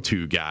the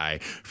go-to guy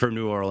for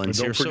New Orleans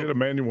and don't forget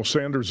Emmanuel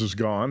Sanders is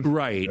gone.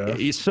 Right.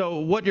 Yeah. So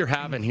what you're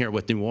having here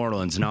with New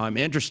Orleans, now I'm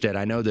interested.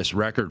 I know this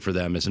record for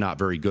them is not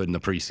very good in the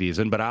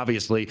preseason, but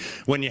obviously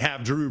when you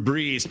have Drew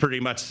Brees pretty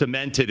much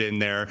cemented in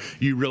there,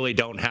 you really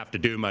don't have to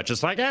do much.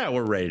 It's like,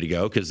 we're ready to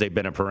go because they've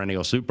been a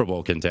perennial Super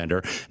Bowl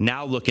contender.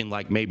 Now looking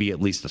like maybe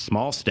at least a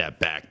small step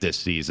back this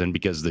season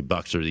because the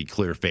Bucs are the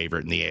clear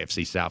favorite in the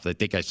AFC South. I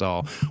think I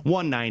saw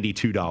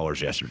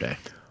 $192 yesterday.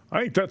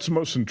 I think that's the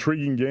most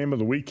intriguing game of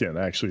the weekend,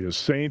 actually, is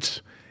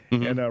Saints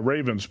and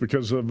Ravens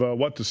because of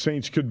what the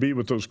Saints could be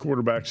with those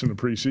quarterbacks in the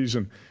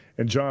preseason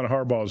and John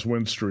Harbaugh's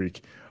win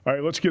streak. All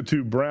right, let's get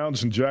to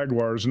Browns and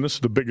Jaguars, and this is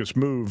the biggest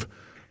move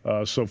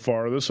so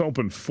far. This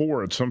opened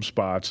 4 at some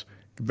spots.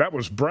 That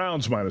was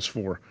Browns minus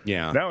 4.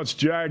 Yeah. Now it's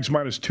Jags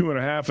minus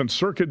 2.5, and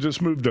Circa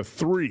just moved to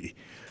 3.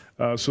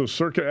 So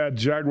Circa at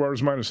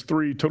Jaguars minus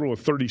 3, total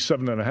of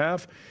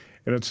 37.5.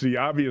 And it's the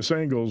obvious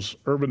angles,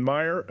 Urban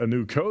Meyer, a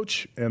new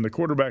coach, and the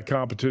quarterback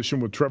competition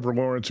with Trevor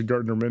Lawrence and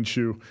Gardner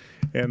Minshew.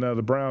 And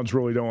the Browns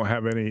really don't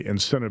have any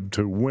incentive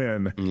to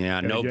win.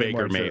 Yeah, no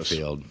Baker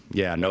Mayfield.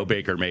 Yeah, no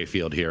Baker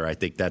Mayfield here. I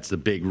think that's the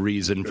big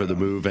reason for the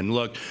move. And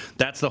look,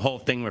 that's the whole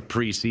thing with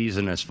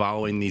preseason is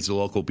following these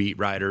local beat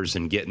writers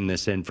and getting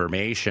this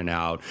information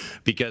out.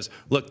 Because,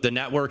 look, the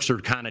networks are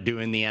kind of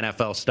doing the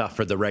NFL stuff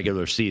for the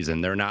regular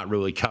season. They're not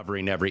really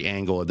covering every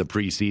angle of the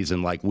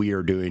preseason like we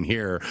are doing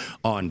here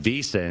on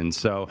VSiN.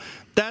 So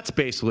that's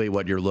basically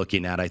what you're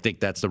looking at. I think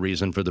that's the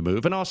reason for the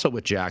move. And also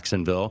with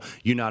Jacksonville,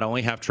 you not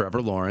only have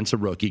Trevor Lawrence, a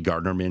rookie,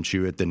 Gardner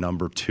Minshew at the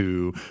number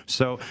 2.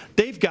 So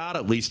they've got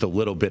at least a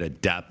little bit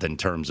of depth in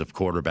terms of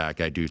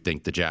quarterback, I do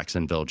think, the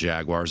Jacksonville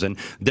Jaguars. And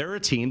they're a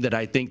team that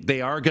I think they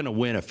are going to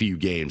win a few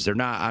games.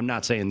 I'm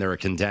not saying they're a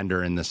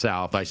contender in the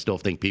South. I still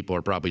think people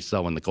are probably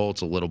selling the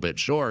Colts a little bit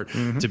short,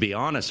 to be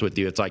honest with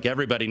you. It's like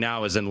everybody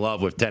now is in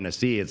love with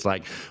Tennessee. It's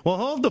like, well,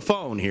 hold the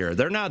phone here.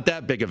 They're not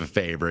that big of a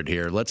favorite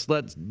here. Let's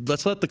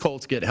let's let the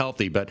Colts get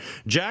healthy. But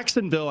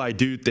Jacksonville, I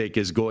do think,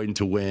 is going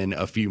to win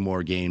a few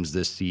more games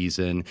this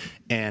season,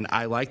 and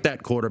I like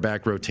that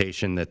quarterback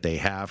rotation that they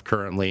have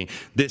currently.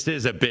 This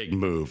is a big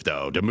move,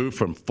 though, to move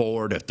from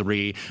 4 to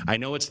 3. I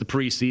know it's the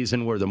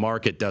preseason where the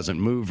market doesn't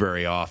move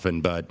very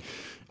often, but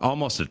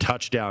almost a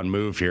touchdown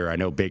move here. I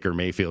know Baker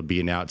Mayfield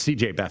being out.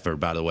 C.J. Beathard,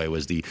 by the way,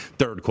 was the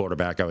third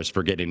quarterback. I was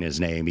forgetting his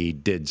name. He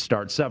did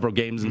start several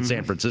games in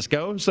San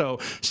Francisco, so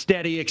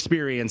steady,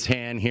 experienced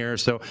hand here.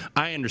 So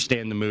I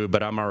understand the move,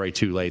 but I'm already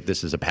too late.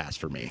 This is a pass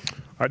for me.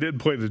 I did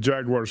play the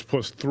Jaguars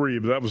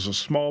 +3, but that was a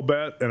small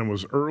bet, and it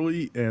was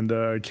early, and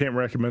I can't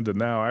recommend it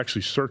now.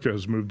 Actually, Circa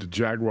has moved to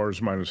Jaguars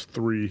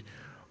 -3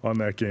 on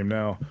that game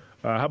now.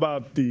 How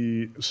about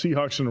the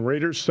Seahawks and the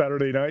Raiders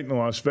Saturday night in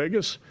Las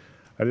Vegas?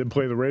 I did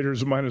play the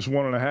Raiders at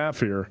 -1.5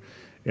 here,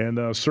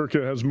 and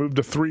Circa has moved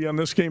to 3 on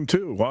this game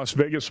too. Las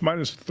Vegas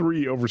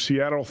 -3 over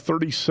Seattle,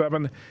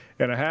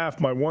 37.5.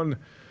 My one,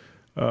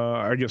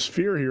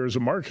 fear here is that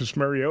Marcus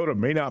Mariota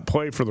may not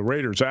play for the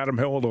Raiders. Adam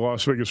Hill of the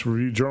Las Vegas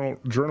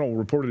Review-Journal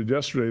reported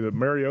yesterday that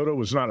Mariota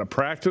was not at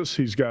practice.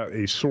 He's got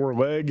a sore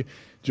leg.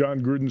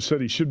 John Gruden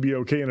said he should be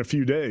okay in a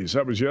few days.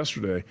 That was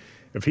yesterday.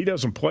 If he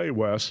doesn't play,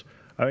 Wes,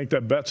 I think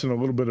that bet's in a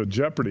little bit of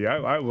jeopardy.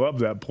 I love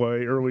that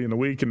play early in the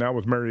week, and now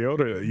with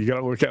Mariota, you got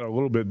to look at it a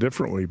little bit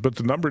differently. But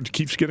the number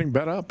keeps getting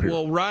bet up here.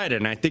 Well, right,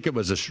 and I think it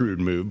was a shrewd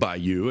move by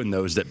you and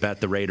those that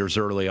bet the Raiders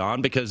early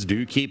on, because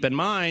do keep in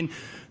mind,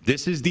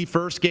 this is the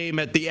first game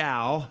at the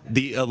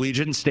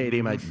Allegiant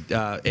Stadium,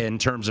 in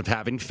terms of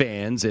having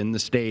fans in the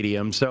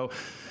stadium. So,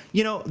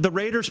 you know, the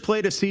Raiders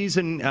played a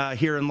season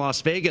here in Las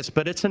Vegas,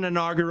 but it's an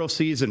inaugural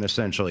season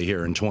essentially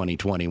here in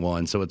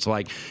 2021. So it's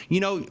like,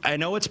 you know, I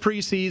know it's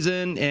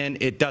preseason and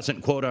it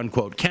doesn't quote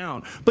unquote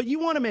count, but you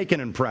want to make an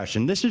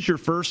impression. This is your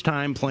first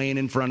time playing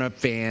in front of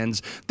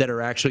fans that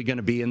are actually going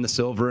to be in the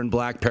silver and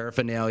black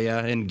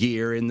paraphernalia and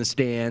gear in the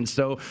stands.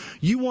 So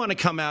you want to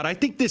come out. I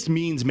think this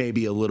means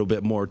maybe a little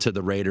bit more to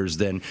the Raiders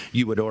than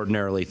you would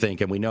ordinarily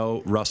think. And we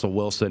know Russell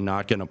Wilson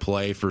not going to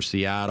play for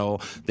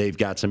Seattle. They've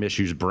got some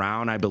issues.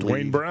 Brown, I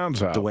believe. Dwayne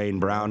Brown's out.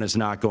 Dwayne Brown is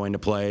not going to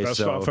play.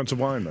 Best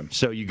offensive lineman.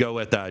 So you go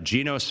with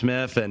Geno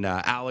Smith and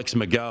Alex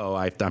Mago.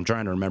 I'm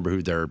trying to remember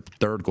who their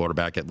third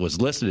quarterback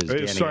was listed as. They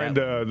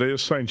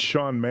just signed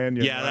Sean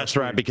Mannion. Yeah, that's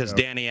right, because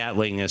Danny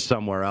Atling is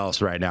somewhere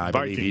else right now. I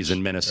believe he's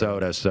in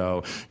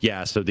Minnesota.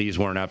 Yeah. So these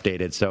weren't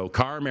updated. So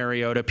Carr,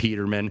 Mariota,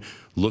 Peterman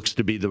looks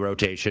to be the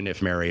rotation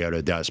if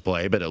Mariota does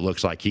play, but it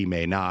looks like he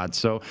may not.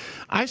 So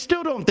I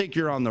still don't think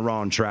you're on the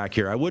wrong track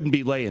here. I wouldn't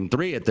be laying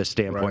 3 at this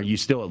standpoint. Right. You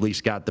still at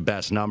least got the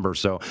best number,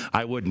 so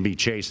I wouldn't be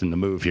chasing the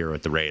move here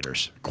with the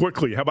Raiders.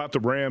 Quickly, how about the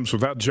Rams?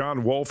 Without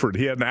John Wolford,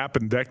 he had an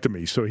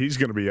appendectomy, so he's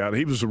going to be out.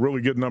 He was a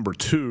really good number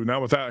 2.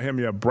 Now without him,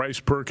 you have Bryce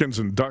Perkins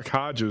and Duck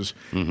Hodges.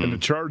 And the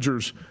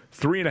Chargers,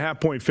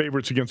 3.5-point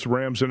favorites against the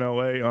Rams in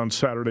L.A. on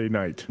Saturday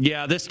night.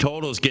 Yeah, this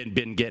total's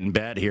been getting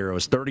bet here. It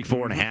was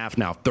 34.5,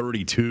 now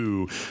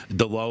 32,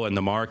 the low in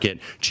the market.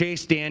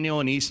 Chase Daniel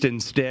and Easton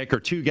Stick are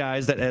two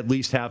guys that at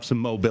least have some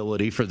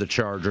mobility for the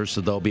Chargers, so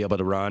they'll be able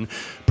to run.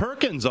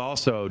 Perkins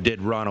also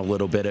did run a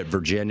little bit at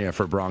Virginia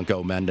for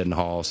Bronco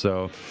Mendenhall,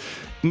 so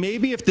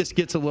maybe if this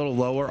gets a little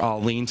lower,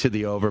 I'll lean to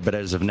the over, but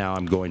as of now,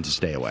 I'm going to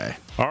stay away.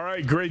 All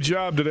right, great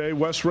job today.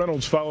 Wes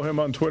Reynolds, follow him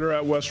on Twitter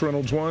at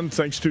WesReynolds1.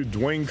 Thanks to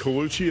Dwayne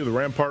Colucci of the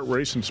Rampart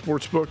Race and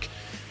Sportsbook.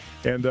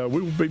 And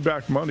we will be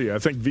back Monday. I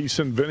think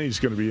VSiN Vinny's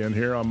going to be in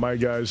here on My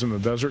Guys in the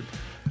Desert.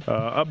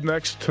 Up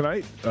next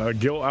tonight,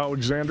 Gil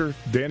Alexander,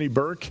 Danny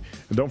Burke.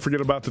 And don't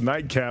forget about the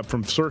nightcap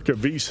from Circa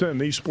VSiN,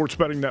 the Sports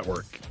Betting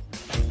Network.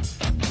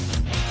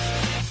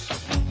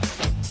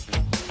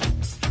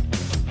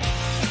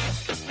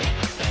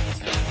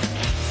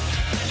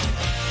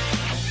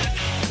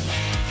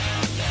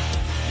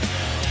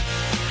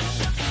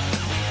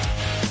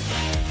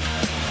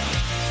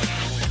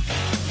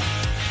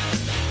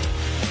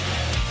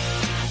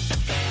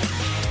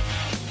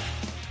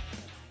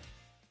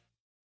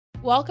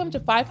 Welcome to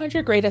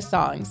 500 Greatest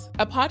Songs,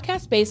 a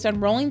podcast based on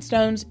Rolling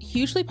Stone's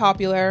hugely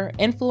popular,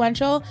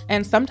 influential,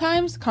 and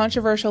sometimes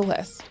controversial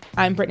list.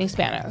 I'm Brittany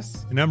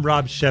Spanos. And I'm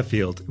Rob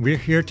Sheffield. We're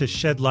here to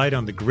shed light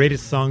on the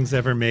greatest songs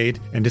ever made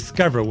and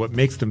discover what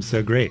makes them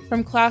so great.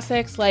 From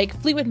classics like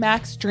Fleetwood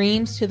Mac's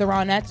Dreams to the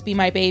Ronettes' Be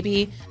My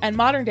Baby, and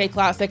modern-day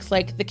classics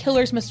like The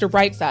Killers' Mr.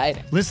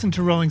 Brightside. Listen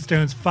to Rolling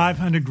Stone's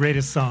 500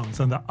 Greatest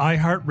Songs on the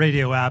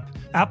iHeartRadio app,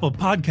 Apple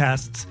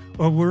Podcasts,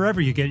 or wherever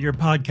you get your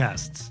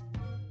podcasts.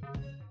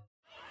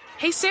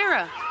 Hey,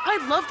 Sarah,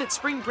 I love that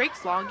spring break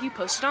vlog you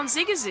posted on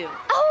Zigazoo.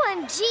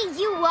 OMG,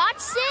 you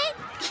watched it?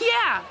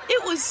 Yeah,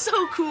 it was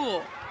so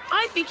cool.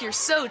 I think you're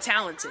so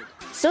talented.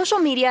 Social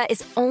media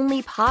is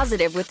only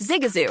positive with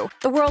Zigazoo,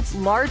 the world's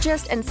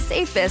largest and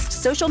safest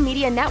social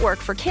media network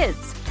for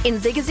kids. In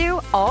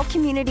Zigazoo, all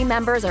community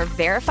members are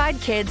verified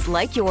kids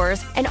like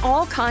yours, and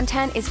all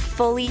content is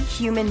fully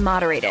human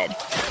moderated.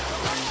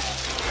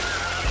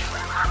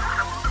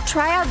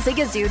 Try out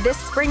Zigazoo this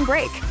spring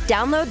break.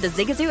 Download the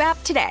Zigazoo app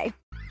today.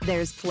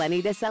 There's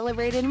plenty to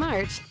celebrate in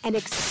March and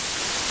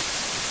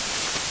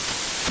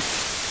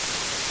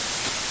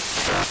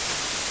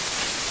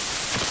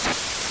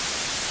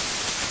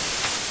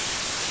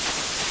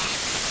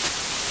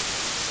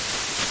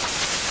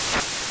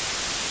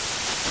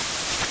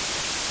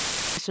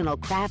National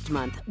Craft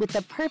Month with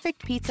the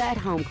perfect pizza at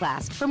home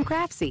class from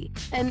Craftsy.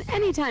 And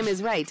anytime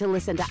is right to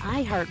listen to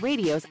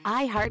iHeartRadio's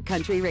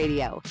iHeartCountry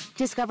Radio.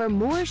 Discover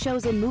more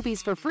shows and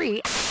movies for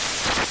free.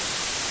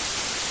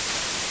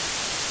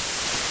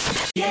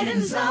 Get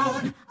in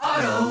zone,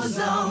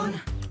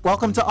 AutoZone.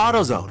 Welcome to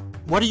AutoZone.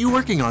 What are you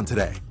working on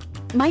today?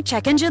 My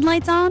check engine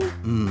light's on?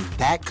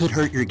 That could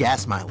hurt your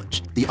gas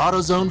mileage. The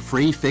AutoZone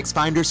free Fix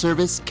Finder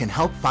service can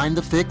help find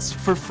the fix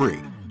for free.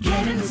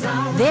 Get in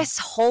zone. This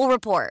whole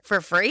report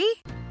for free?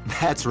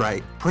 That's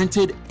right,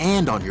 printed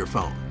and on your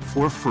phone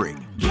for free.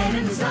 Get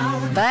in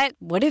zone. But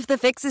what if the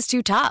fix is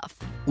too tough?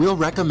 We'll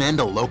recommend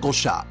a local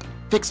shop.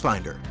 Fix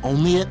Finder,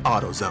 only at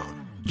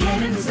AutoZone.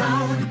 Get in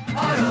zone,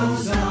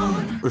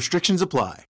 AutoZone. Restrictions apply.